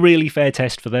not be a really fair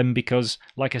test for them because,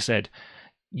 like I said,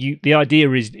 the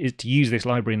idea is to use this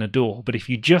library in a DAW. But if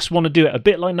you just want to do it a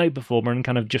bit like Note Performer and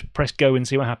kind of just press go and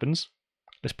see what happens,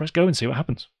 let's press go and see what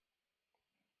happens.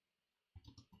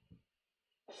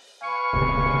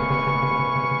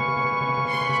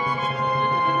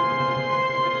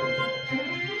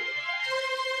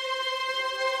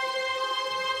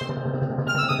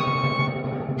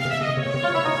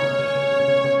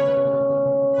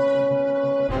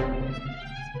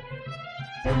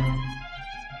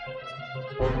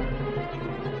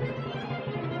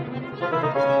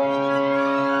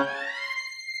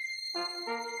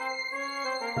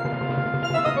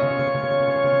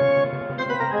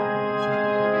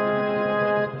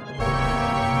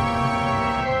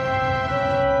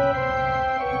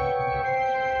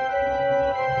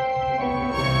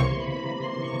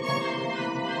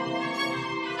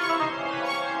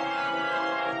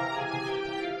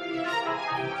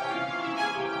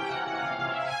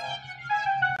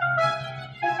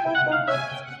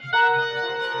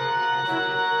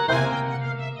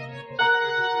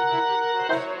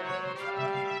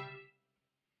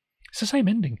 It's the same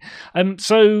ending.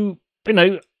 So,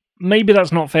 maybe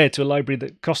that's not fair to a library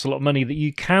that costs a lot of money that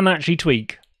you can actually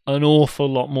tweak an awful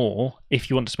lot more if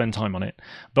you want to spend time on it.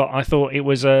 But I thought it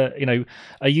was a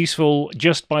useful,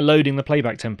 just by loading the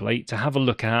playback template, to have a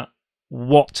look at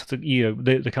what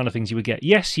the kind of things you would get.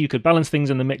 Yes, you could balance things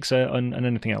in the mixer and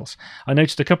anything else. I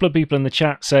noticed a couple of people in the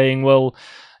chat saying, well,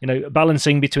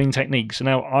 balancing between techniques.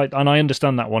 Now, I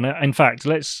understand that one. In fact,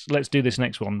 let's do this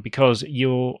next one, because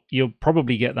you'll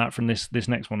probably get that from this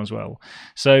next one as well.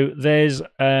 So there's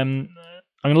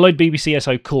I'm going to load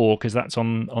BBCSO Core because that's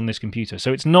on this computer.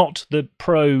 So it's not the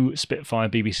Pro Spitfire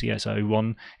BBCSO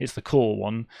one, it's the Core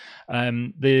one.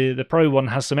 The Pro one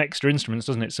has some extra instruments,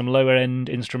 doesn't it? Some lower end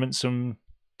instruments, some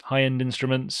high end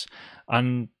instruments,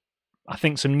 and I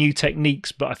think some new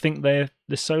techniques, but I think they're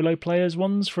the solo players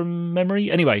ones from memory.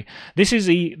 Anyway, this is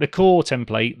the core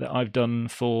template that I've done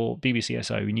for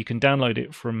BBCSO, and you can download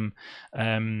it from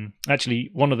actually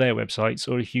one of their websites,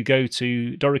 or if you go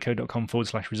to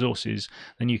dorico.com/resources,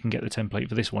 then you can get the template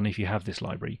for this one if you have this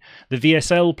library. The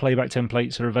VSL playback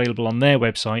templates are available on their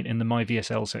website in the My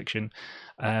VSL section,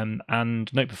 and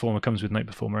Note Performer comes with Note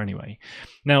Performer anyway.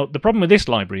 Now, the problem with this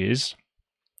library is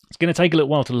it's going to take a little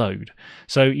while to load.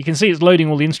 So you can see it's loading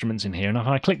all the instruments in here, and if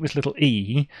I click this little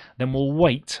E, then we'll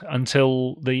wait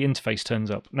until the interface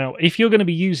turns up. Now, if you're going to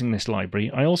be using this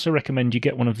library, I also recommend you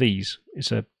get one of these.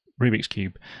 It's a Rubik's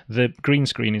Cube. The green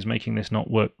screen is making this not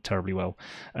work terribly well.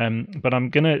 But I'm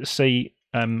going to say,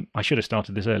 I should have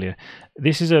started this earlier.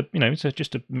 This is it's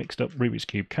just a mixed up Rubik's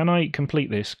Cube. Can I complete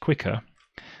this quicker?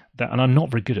 And I'm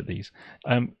not very good at these.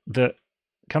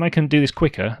 Can I do this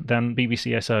quicker than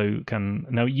BBCSO can?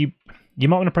 Now, you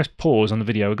might want to press pause on the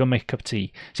video. We're going to make a cup of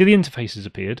tea. See, the interface has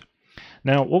appeared.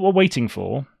 Now, what we're waiting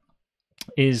for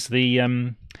is the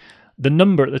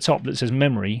number at the top that says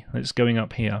memory that's going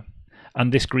up here,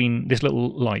 and this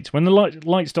little light. When the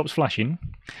light stops flashing,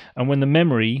 and when the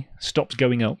memory stops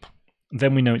going up,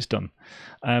 then we know it's done.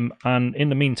 And in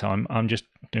the meantime, I'm just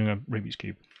doing a Rubik's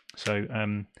Cube. So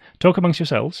talk amongst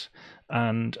yourselves,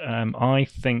 and I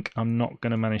think I'm not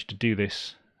going to manage to do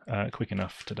this quick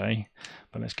enough today,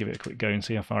 but let's give it a quick go and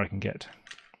see how far I can get.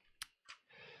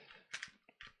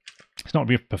 It's not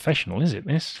really professional, is it,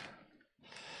 this?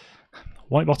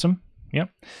 White bottom, yep.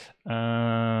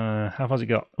 How far's it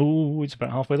got? Oh, it's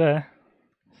about halfway there.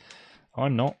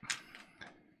 I'm not.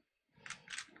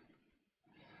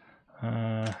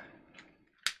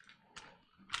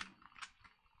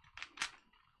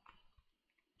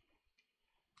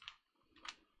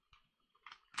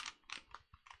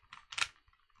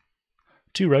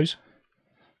 Two rows.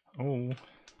 Oh.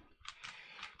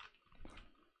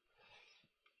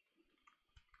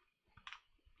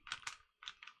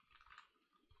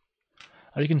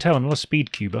 As you can tell, I'm not a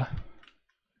speed cuber.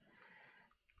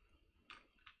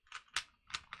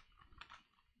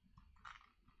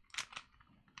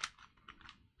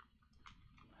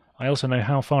 I also know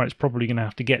how far it's probably going to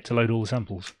have to get to load all the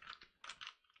samples.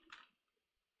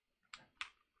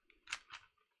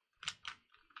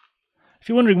 If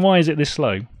you're wondering why is it this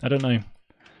slow, I don't know.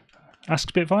 Ask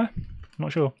Spitfire? I'm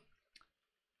not sure.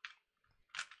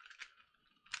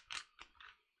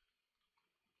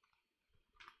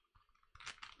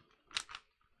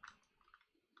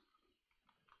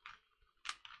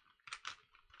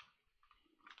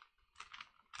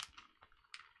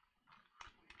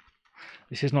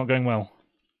 This is not going well.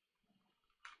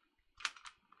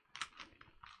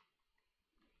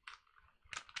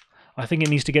 I think it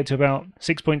needs to get to about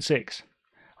 6.6.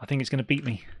 I think it's going to beat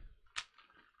me.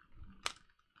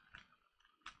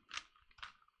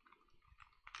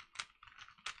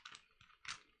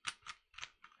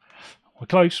 We're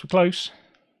close, we're close.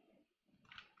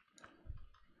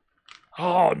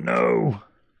 Oh no!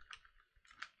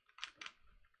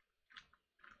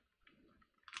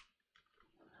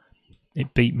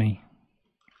 It beat me.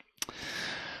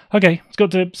 Okay, it's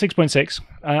got to 6.6.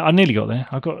 I nearly got there.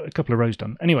 I've got a couple of rows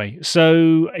done. Anyway,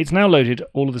 so it's now loaded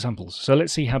all of the samples. So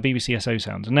let's see how BBCSO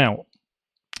sounds. Now,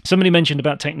 somebody mentioned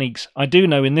about techniques. I do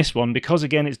know in this one, because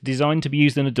again it's designed to be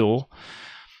used in a DAW,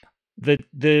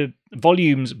 the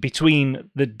volumes between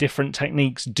the different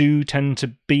techniques do tend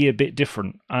to be a bit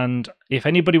different. And if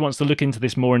anybody wants to look into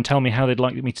this more and tell me how they'd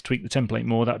like me to tweak the template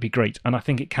more, that'd be great. And I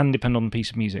think it can depend on the piece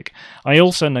of music. I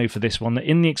also know for this one that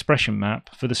in the expression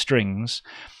map for the strings,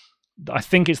 I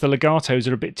think it's the legatos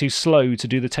are a bit too slow to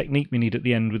do the technique we need at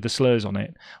the end with the slurs on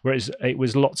it, whereas it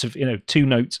was lots of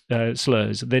 2-note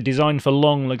slurs. They're designed for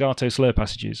long legato slur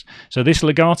passages. So this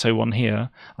legato one here,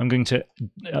 I'm going to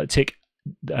tick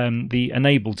the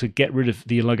enable to get rid of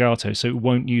the legato, so it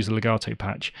won't use the legato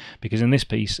patch, because in this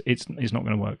piece it's not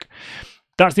going to work.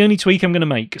 That's the only tweak I'm going to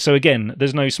make. So again,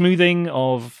 there's no smoothing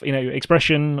of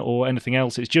expression or anything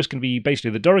else. It's just going to be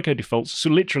basically the Dorico defaults, so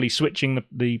literally switching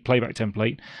the playback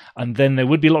template, and then there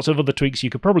would be lots of other tweaks you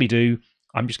could probably do.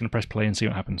 I'm just going to press play and see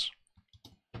what happens.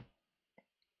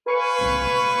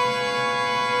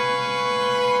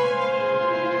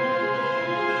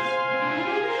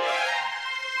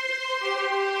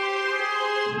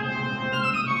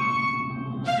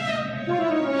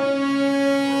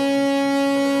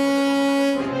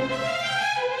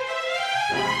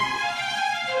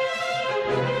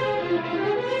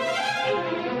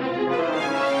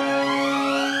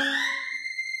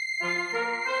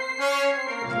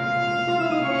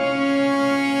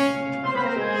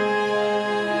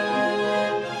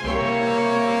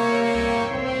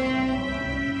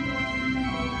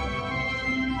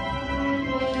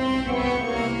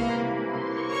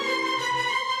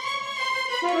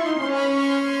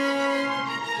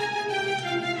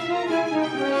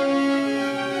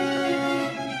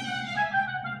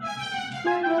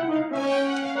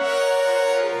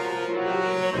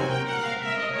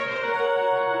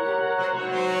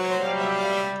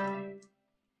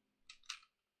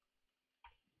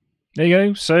 there you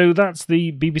go. So that's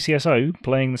the BBCSO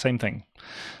playing the same thing.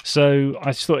 So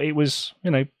I just thought it was,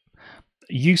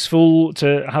 useful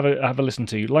to have a listen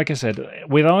to. Like I said,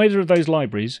 with either of those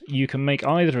libraries, you can make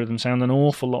either of them sound an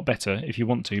awful lot better if you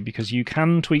want to, because you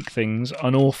can tweak things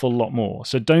an awful lot more.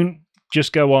 So don't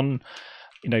just go on,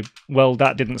 well,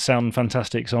 that didn't sound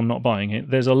fantastic, so I'm not buying it.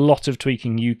 There's a lot of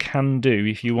tweaking you can do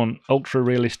if you want ultra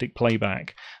realistic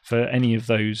playback for any of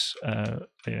those,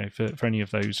 for any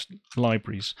of those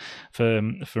libraries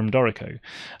from Dorico.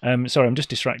 Sorry, I'm just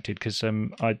distracted because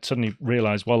I suddenly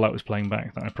realised while that was playing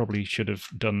back that I probably should have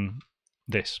done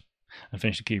this and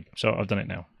finished the cube. So I've done it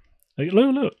now.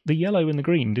 Look, the yellow and the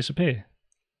green disappear.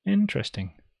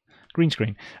 Interesting. Green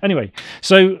screen. Anyway,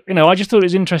 so, I just thought it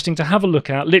was interesting to have a look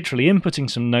at literally inputting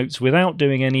some notes without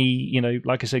doing any,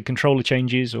 like I said, controller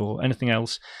changes or anything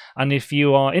else. And if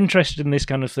you are interested in this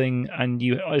kind of thing, and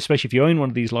especially if you own one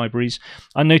of these libraries,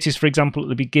 I noticed, for example, at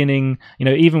the beginning,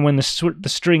 even when the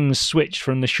strings switched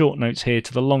from the short notes here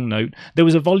to the long note, there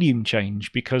was a volume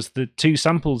change because the two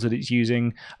samples that it's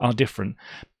using are different.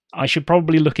 I should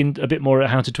probably look in a bit more at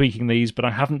how to tweaking these, but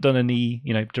I haven't done any,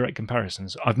 direct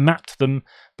comparisons. I've mapped them,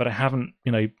 but I haven't,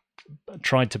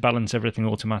 tried to balance everything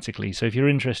automatically. So if you're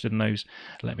interested in those,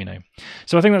 let me know.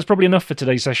 So I think that's probably enough for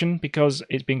today's session because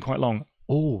it's been quite long.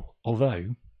 Oh,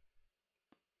 although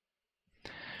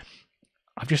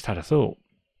I've just had a thought.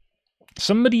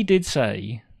 Somebody did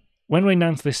say when we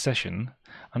announced this session,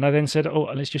 and I then said,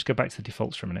 oh, let's just go back to the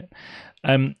defaults for a minute.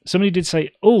 Somebody did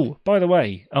say, oh, by the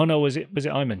way, oh no, was it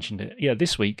I mentioned it? Yeah,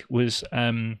 this week was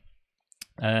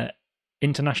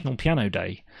International Piano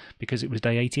Day because it was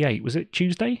day 88. Was it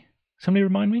Tuesday? Somebody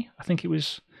remind me? I think it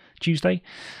was Tuesday.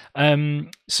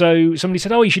 So somebody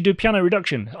said, oh, you should do a piano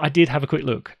reduction. I did have a quick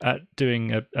look at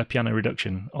doing a piano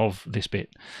reduction of this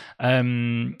bit.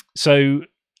 So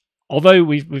although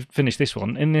we've finished this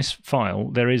one, in this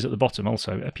file there is at the bottom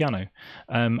also a piano,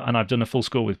 and I've done a full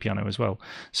score with piano as well.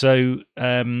 So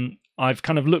I've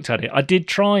kind of looked at it. I did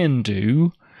try and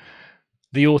do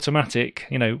the automatic,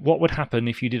 what would happen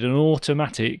if you did an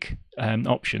automatic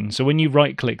option. So when you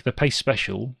right click, the paste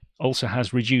special also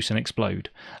has reduce and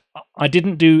explode. I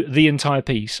didn't do the entire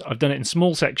piece. I've done it in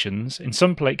small sections. In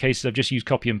some cases, I've just used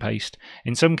copy and paste.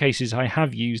 In some cases, I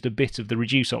have used a bit of the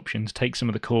reduce option to take some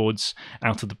of the chords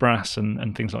out of the brass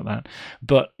and things like that.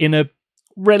 But in a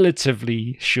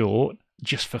relatively short,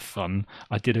 just for fun,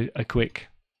 I did a quick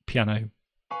piano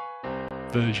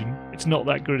version. It's not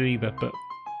that good either, but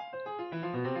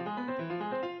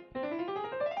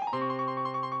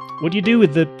what do you do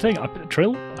with the thing?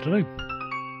 Trill? I don't know.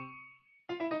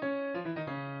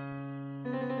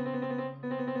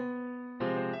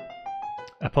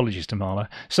 Apologies to Mahler.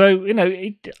 So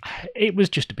it was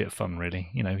just a bit of fun, really.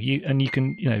 You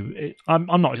can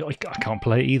I'm not. I can't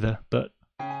play it either, but.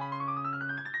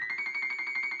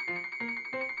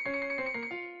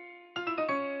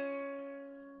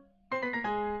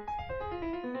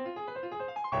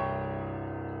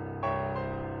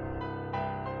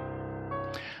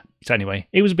 So anyway,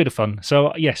 it was a bit of fun.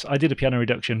 So yes, I did a piano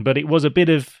reduction, but it was a bit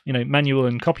of manual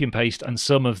and copy and paste and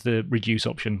some of the reduce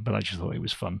option. But I just thought it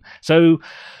was fun. So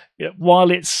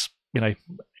while it's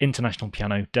International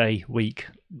Piano Day week,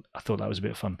 I thought that was a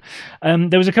bit of fun.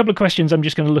 There was a couple of questions I'm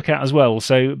just going to look at as well.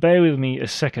 So bear with me a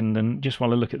second, and just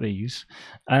while I look at these,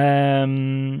 let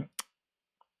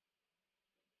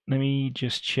me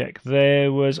just check.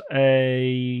 There was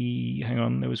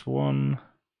there was one.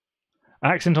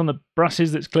 Accent on the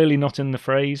brasses that's clearly not in the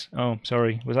phrase. Oh,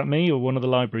 sorry. Was that me or one of the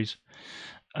libraries?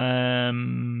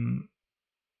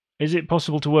 Is it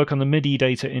possible to work on the MIDI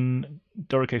data in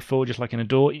Dorico 4 just like in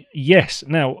Adore? Yes.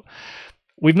 Now,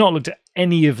 we've not looked at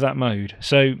any of that mode.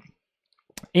 So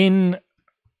let's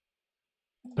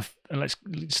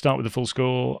start with the full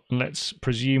score. Let's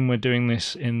presume we're doing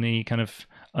this in the kind of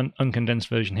uncondensed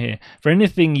version here. For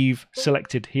anything you've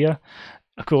selected here,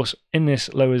 of course, in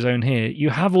this lower zone here, you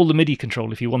have all the MIDI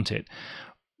control if you want it.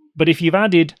 But if you've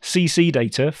added CC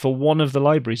data for one of the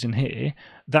libraries in here,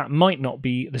 that might not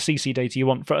be the CC data you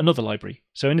want for another library.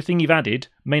 So anything you've added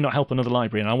may not help another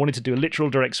library, and I wanted to do a literal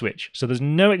direct switch. So there's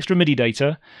no extra MIDI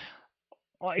data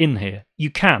in here.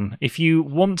 You can, if you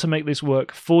want to make this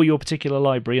work for your particular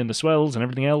library and the swells and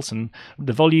everything else and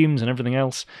the volumes and everything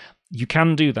else, you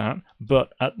can do that.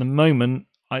 But at the moment,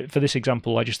 for this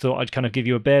example, I just thought I'd kind of give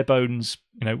you a bare bones,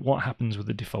 what happens with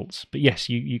the defaults. But yes,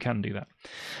 you can do that.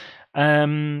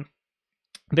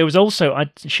 There was also,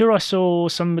 I'm sure I saw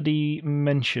somebody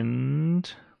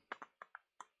mentioned,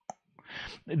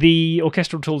 The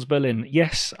Orchestral Tools Berlin,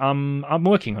 yes, I'm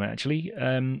working on it actually,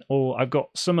 or I've got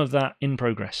some of that in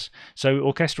progress. So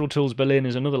Orchestral Tools Berlin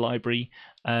is another library,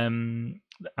 and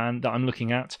that I'm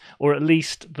looking at, or at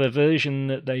least the version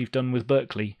that they've done with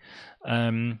Berkeley,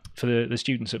 for the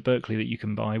students at Berkeley that you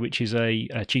can buy, which is a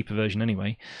cheaper version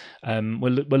anyway. We're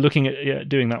looking at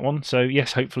doing that one. So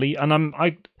yes, hopefully, and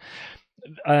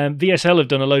VSL have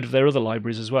done a load of their other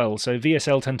libraries as well. So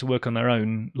VSL tend to work on their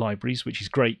own libraries, which is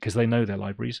great because they know their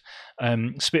libraries.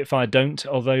 Spitfire don't,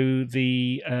 although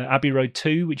the Abbey Road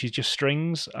 2, which is just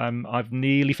strings, I've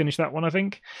nearly finished that one, I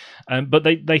think. But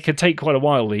they could take quite a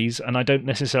while, these, and I don't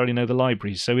necessarily know the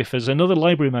libraries. So if there's another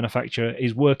library manufacturer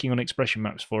is working on expression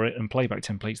maps for it and playback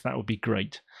templates, that would be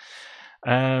great.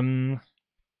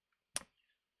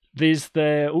 There's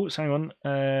the hang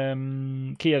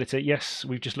on, key editor. Yes,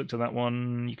 we've just looked at that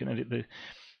one. You can edit the.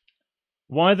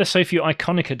 Why are there so few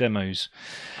Iconica demos?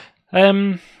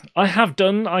 I have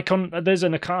done There's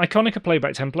an Iconica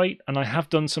playback template, and I have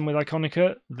done some with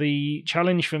Iconica. The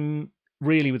challenge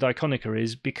really with Iconica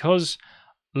is because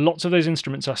lots of those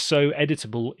instruments are so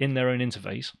editable in their own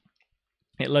interface.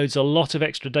 It loads a lot of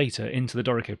extra data into the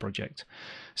Dorico project.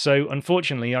 So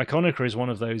unfortunately, Iconica is one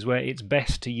of those where it's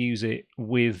best to use it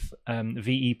with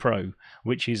VE Pro,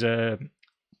 which is a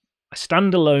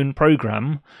standalone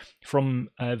program from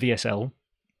VSL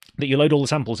that you load all the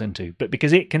samples into. But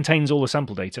because it contains all the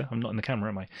sample data, I'm not in the camera,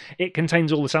 am I? It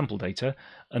contains all the sample data,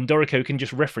 and Dorico can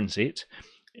just reference it.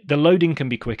 The loading can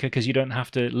be quicker because you don't have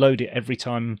to load it every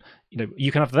time.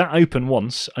 You can have that open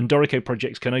once, and Dorico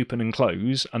projects can open and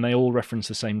close, and they all reference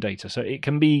the same data. So it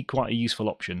can be quite a useful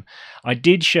option. I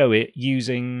did show it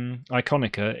using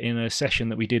Iconica in a session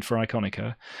that we did for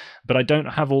Iconica, but I don't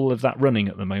have all of that running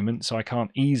at the moment, so I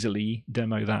can't easily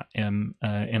demo that in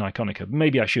Iconica.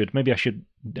 Maybe I should. Maybe I should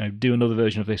do another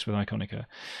version of this with Iconica.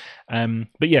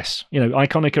 But yes,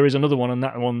 Iconica is another one, and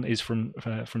that one is from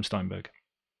Steinberg.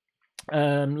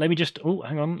 Let me just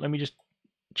hang on, let me just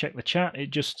check the chat. It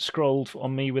just scrolled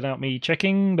on me without me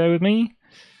checking. Bear with me.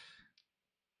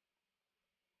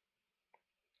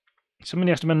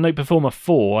 Somebody has to amend Note Performer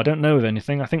 4. I don't know of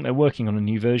anything. I think they're working on a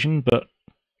new version, but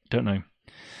don't know.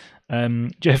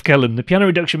 Jeff Kellen, the piano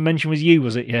reduction mention was you,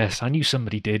 was it? Yes, I knew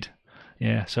somebody did.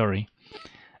 Yeah, sorry.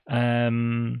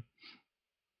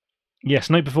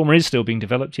 Yes, Note Performer is still being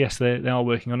developed. Yes, they are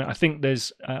working on it. I think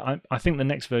there's. I think the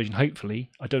next version, hopefully,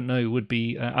 I don't know, would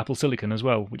be Apple Silicon as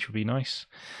well, which would be nice.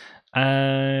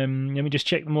 Let me just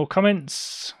check more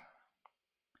comments.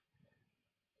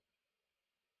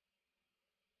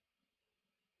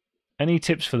 Any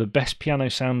tips for the best piano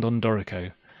sound on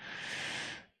Dorico?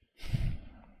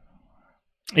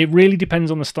 It really depends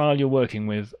on the style you're working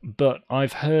with, but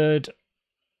I've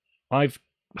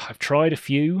tried a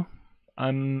few.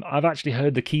 I've actually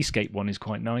heard the Keyscape one is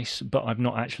quite nice, but I've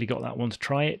not actually got that one to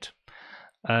try it.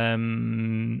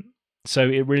 So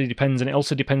it really depends, and it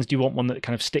also depends, do you want one that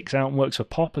kind of sticks out and works for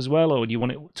pop as well, or do you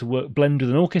want it to blend with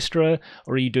an orchestra,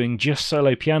 or are you doing just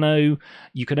solo piano?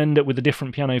 You can end up with a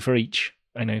different piano for each,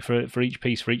 for each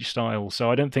piece, for each style.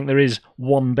 So I don't think there is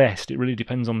one best. It really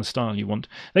depends on the style you want.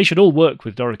 They should all work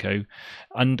with Dorico,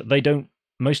 and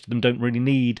most of them don't really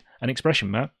need an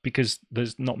expression map because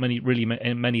there's not many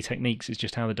techniques. It's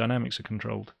just how the dynamics are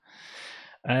controlled.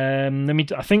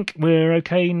 I think we're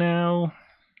okay now.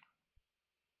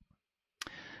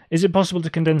 Is it possible to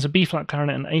condense a B-flat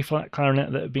clarinet and A-flat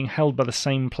clarinet that are being held by the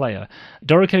same player?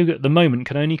 Dorico at the moment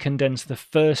can only condense the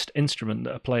first instrument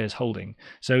that a player is holding.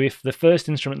 So if the first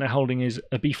instrument they're holding is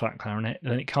a B-flat clarinet,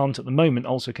 then it can't at the moment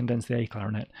also condense the A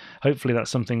clarinet. Hopefully that's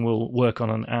something we'll work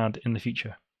on and add in the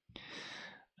future.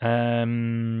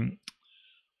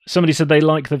 Somebody said they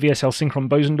like the VSL Synchron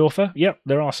Bosendorfer. Yep,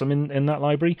 there are some in that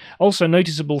library. Also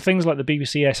noticeable things like the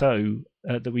BBC SO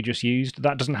that we just used.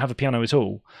 That doesn't have a piano at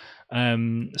all.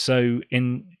 You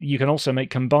can also make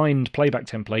combined playback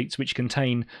templates which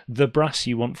contain the brass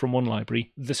you want from one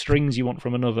library, the strings you want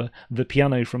from another, the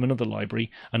piano from another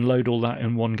library, and load all that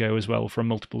in one go as well from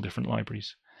multiple different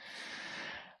libraries.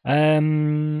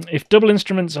 If double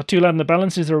instruments are too loud in the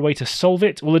balance, is there a way to solve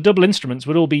it? Well, the double instruments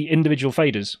would all be individual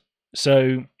faders.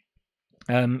 So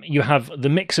you have the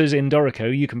mixers in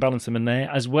Dorico, you can balance them in there,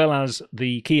 as well as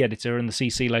the key editor and the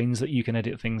CC lanes that you can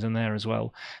edit things in there as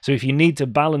well. So if you need to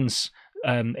balance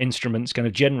instruments kind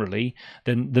of generally,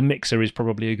 then the mixer is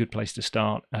probably a good place to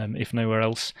start, if nowhere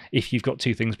else, if you've got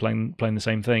two things playing the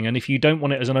same thing. And if you don't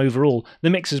want it as an overall, the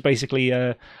mixer is basically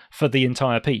for the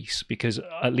entire piece, because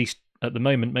at least at the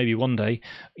moment, maybe one day,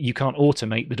 you can't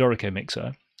automate the Dorico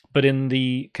mixer. But in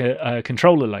the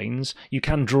controller lanes, you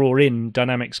can draw in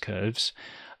dynamics curves.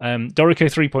 Dorico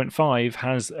 3.5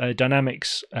 has a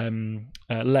dynamics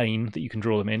lane that you can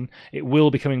draw them in. It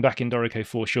will be coming back in Dorico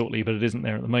 4 shortly, but it isn't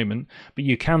there at the moment. But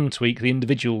you can tweak the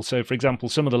individual. So, for example,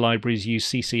 some of the libraries use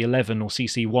CC11 or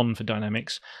CC1 for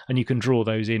dynamics, and you can draw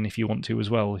those in if you want to as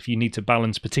well. If you need to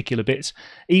balance particular bits,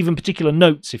 even particular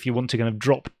notes, if you want to kind of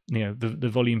drop, the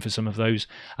volume for some of those,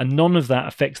 and none of that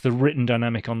affects the written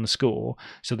dynamic on the score.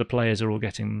 So the players are all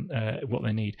getting what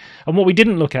they need. And what we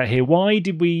didn't look at here, why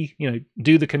did we,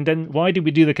 do the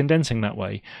condensing that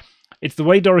way? It's the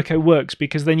way Dorico works,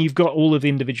 because then you've got all of the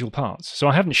individual parts. So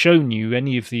I haven't shown you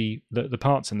any of the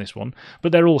parts in this one,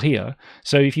 but they're all here.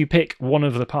 So if you pick one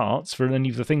of the parts for any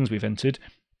of the things we've entered,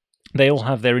 they all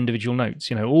have their individual notes.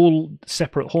 All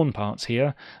separate horn parts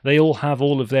here, they all have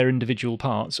all of their individual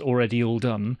parts already all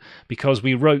done, because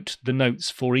we wrote the notes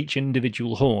for each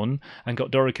individual horn and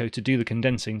got Dorico to do the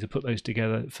condensing to put those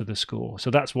together for the score.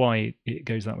 So that's why it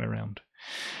goes that way around.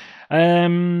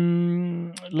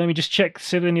 Let me just check,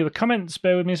 see if there are any other comments.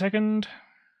 Bear with me a second.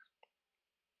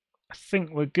 I think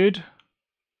we're good.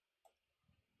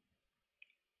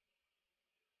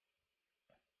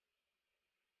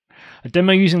 A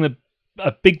demo using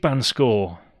a big band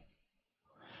score.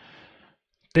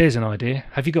 There's an idea.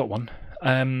 Have you got one?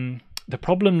 The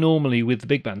problem normally with the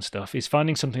big band stuff is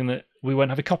finding something that we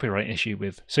won't have a copyright issue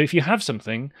with. So if you have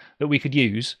something that we could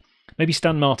use, maybe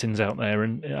Stan Martin's out there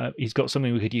and he's got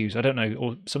something we could use, I don't know,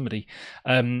 or somebody,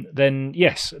 then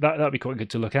yes, that'd be quite good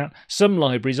to look at. Some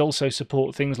libraries also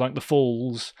support things like the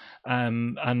falls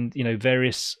and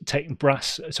various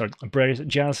various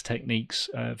jazz techniques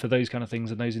for those kind of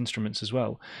things and those instruments as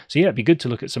well. So yeah, it'd be good to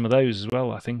look at some of those as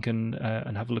well, I think, and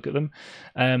have a look at them.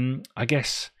 I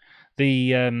guess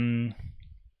the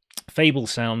Fable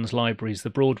Sounds libraries, the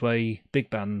Broadway big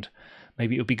band,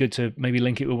 maybe it would be good to maybe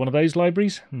link it with one of those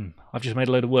libraries. I've just made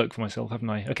a load of work for myself, haven't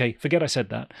I? Okay, forget I said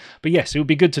that. But yes, it would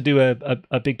be good to do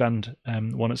a big band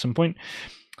one at some point.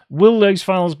 Will those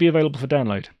files be available for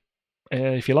download?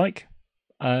 If you like.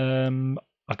 I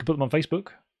could put them on Facebook.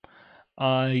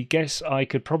 I guess I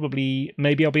could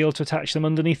maybe I'll be able to attach them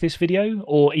underneath this video,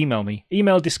 or email me.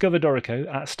 Email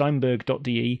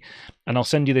discoverdorico@steinberg.de and I'll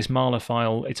send you this Mahler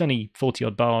file. It's only 40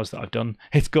 odd bars that I've done.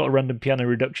 It's got a random piano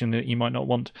reduction that you might not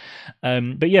want.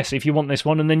 But yes, if you want this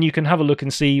one, and then you can have a look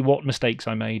and see what mistakes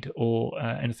I made or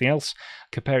anything else,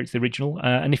 compare it to the original.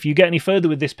 And if you get any further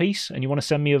with this piece and you want to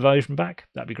send me a version back,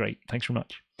 that'd be great. Thanks very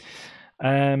much.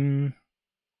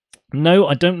 No,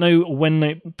 I don't know when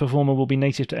Note Performer will be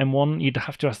native to M1. You'd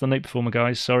have to ask the Note Performer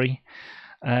guys, sorry.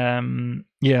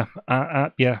 Ask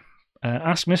Mr.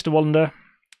 Wallander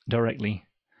directly.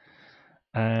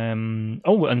 And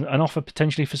an offer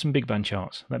potentially for some big band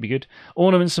charts. That'd be good.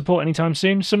 Ornaments support anytime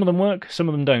soon. Some of them work, some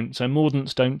of them don't. So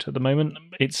Mordants don't at the moment.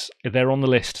 They're on the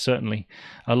list, certainly,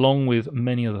 along with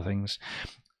many other things.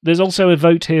 There's also a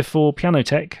vote here for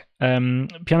Pianotech.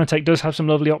 Pianotech does have some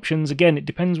lovely options. Again, it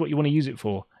depends what you want to use it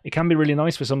for. It can be really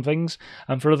nice for some things,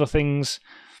 and for other things,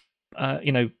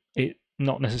 it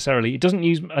not necessarily. It doesn't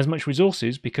use as much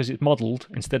resources because it's modelled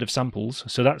instead of samples,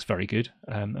 so that's very good.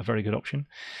 A very good option.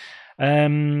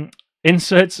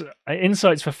 Insights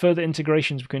for further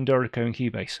integrations between Dorico and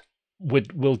Cubase.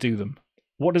 We'll do them.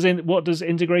 What does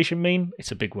integration mean?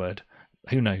 It's a big word.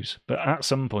 Who knows? But at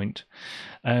some point,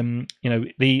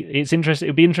 it's interesting.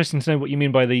 It'd be interesting to know what you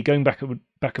mean by the going back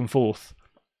and forth.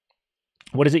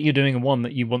 What is it you're doing in one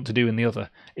that you want to do in the other?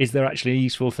 Is there actually a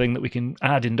useful thing that we can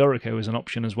add in Dorico as an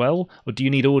option as well, or do you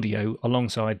need audio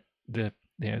alongside the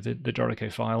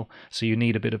Dorico file? So you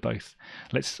need a bit of both.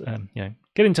 Let's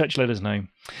get in touch. Let us know.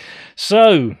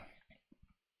 So,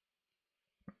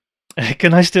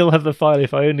 can I still have the file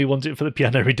if I only want it for the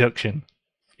piano reduction?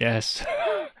 Yes.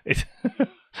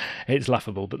 It's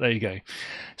laughable, but there you go.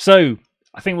 So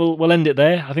I think we'll end it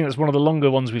there. I think that's one of the longer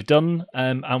ones we've done,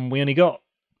 and we only got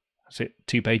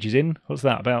 2 pages in. What's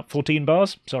that, about 14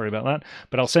 bars? Sorry about that,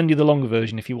 but I'll send you the longer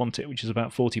version if you want it, which is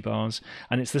about 40 bars,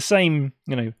 and it's the same,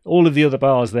 all of the other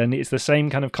bars. Then it's the same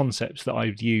kind of concepts that I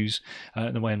would use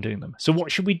in the way I'm doing them. So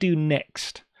what should we do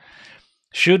next?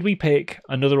 Should we pick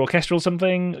another orchestral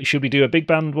something? Should we do a big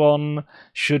band one?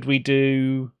 Should we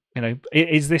do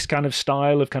is this kind of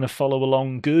style of kind of follow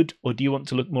along good, or do you want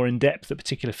to look more in depth at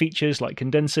particular features like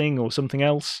condensing or something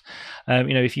else?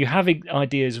 If you have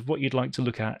ideas of what you'd like to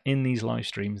look at in these live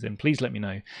streams, then please let me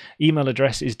know. Email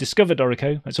address is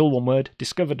discoverdorico, that's all one word,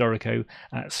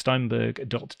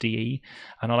 discoverdorico@steinberg.de,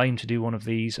 and I'll aim to do one of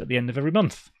these at the end of every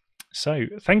month. So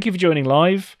thank you for joining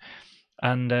live,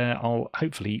 and I'll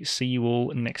hopefully see you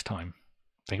all next time.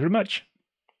 Thank you very much.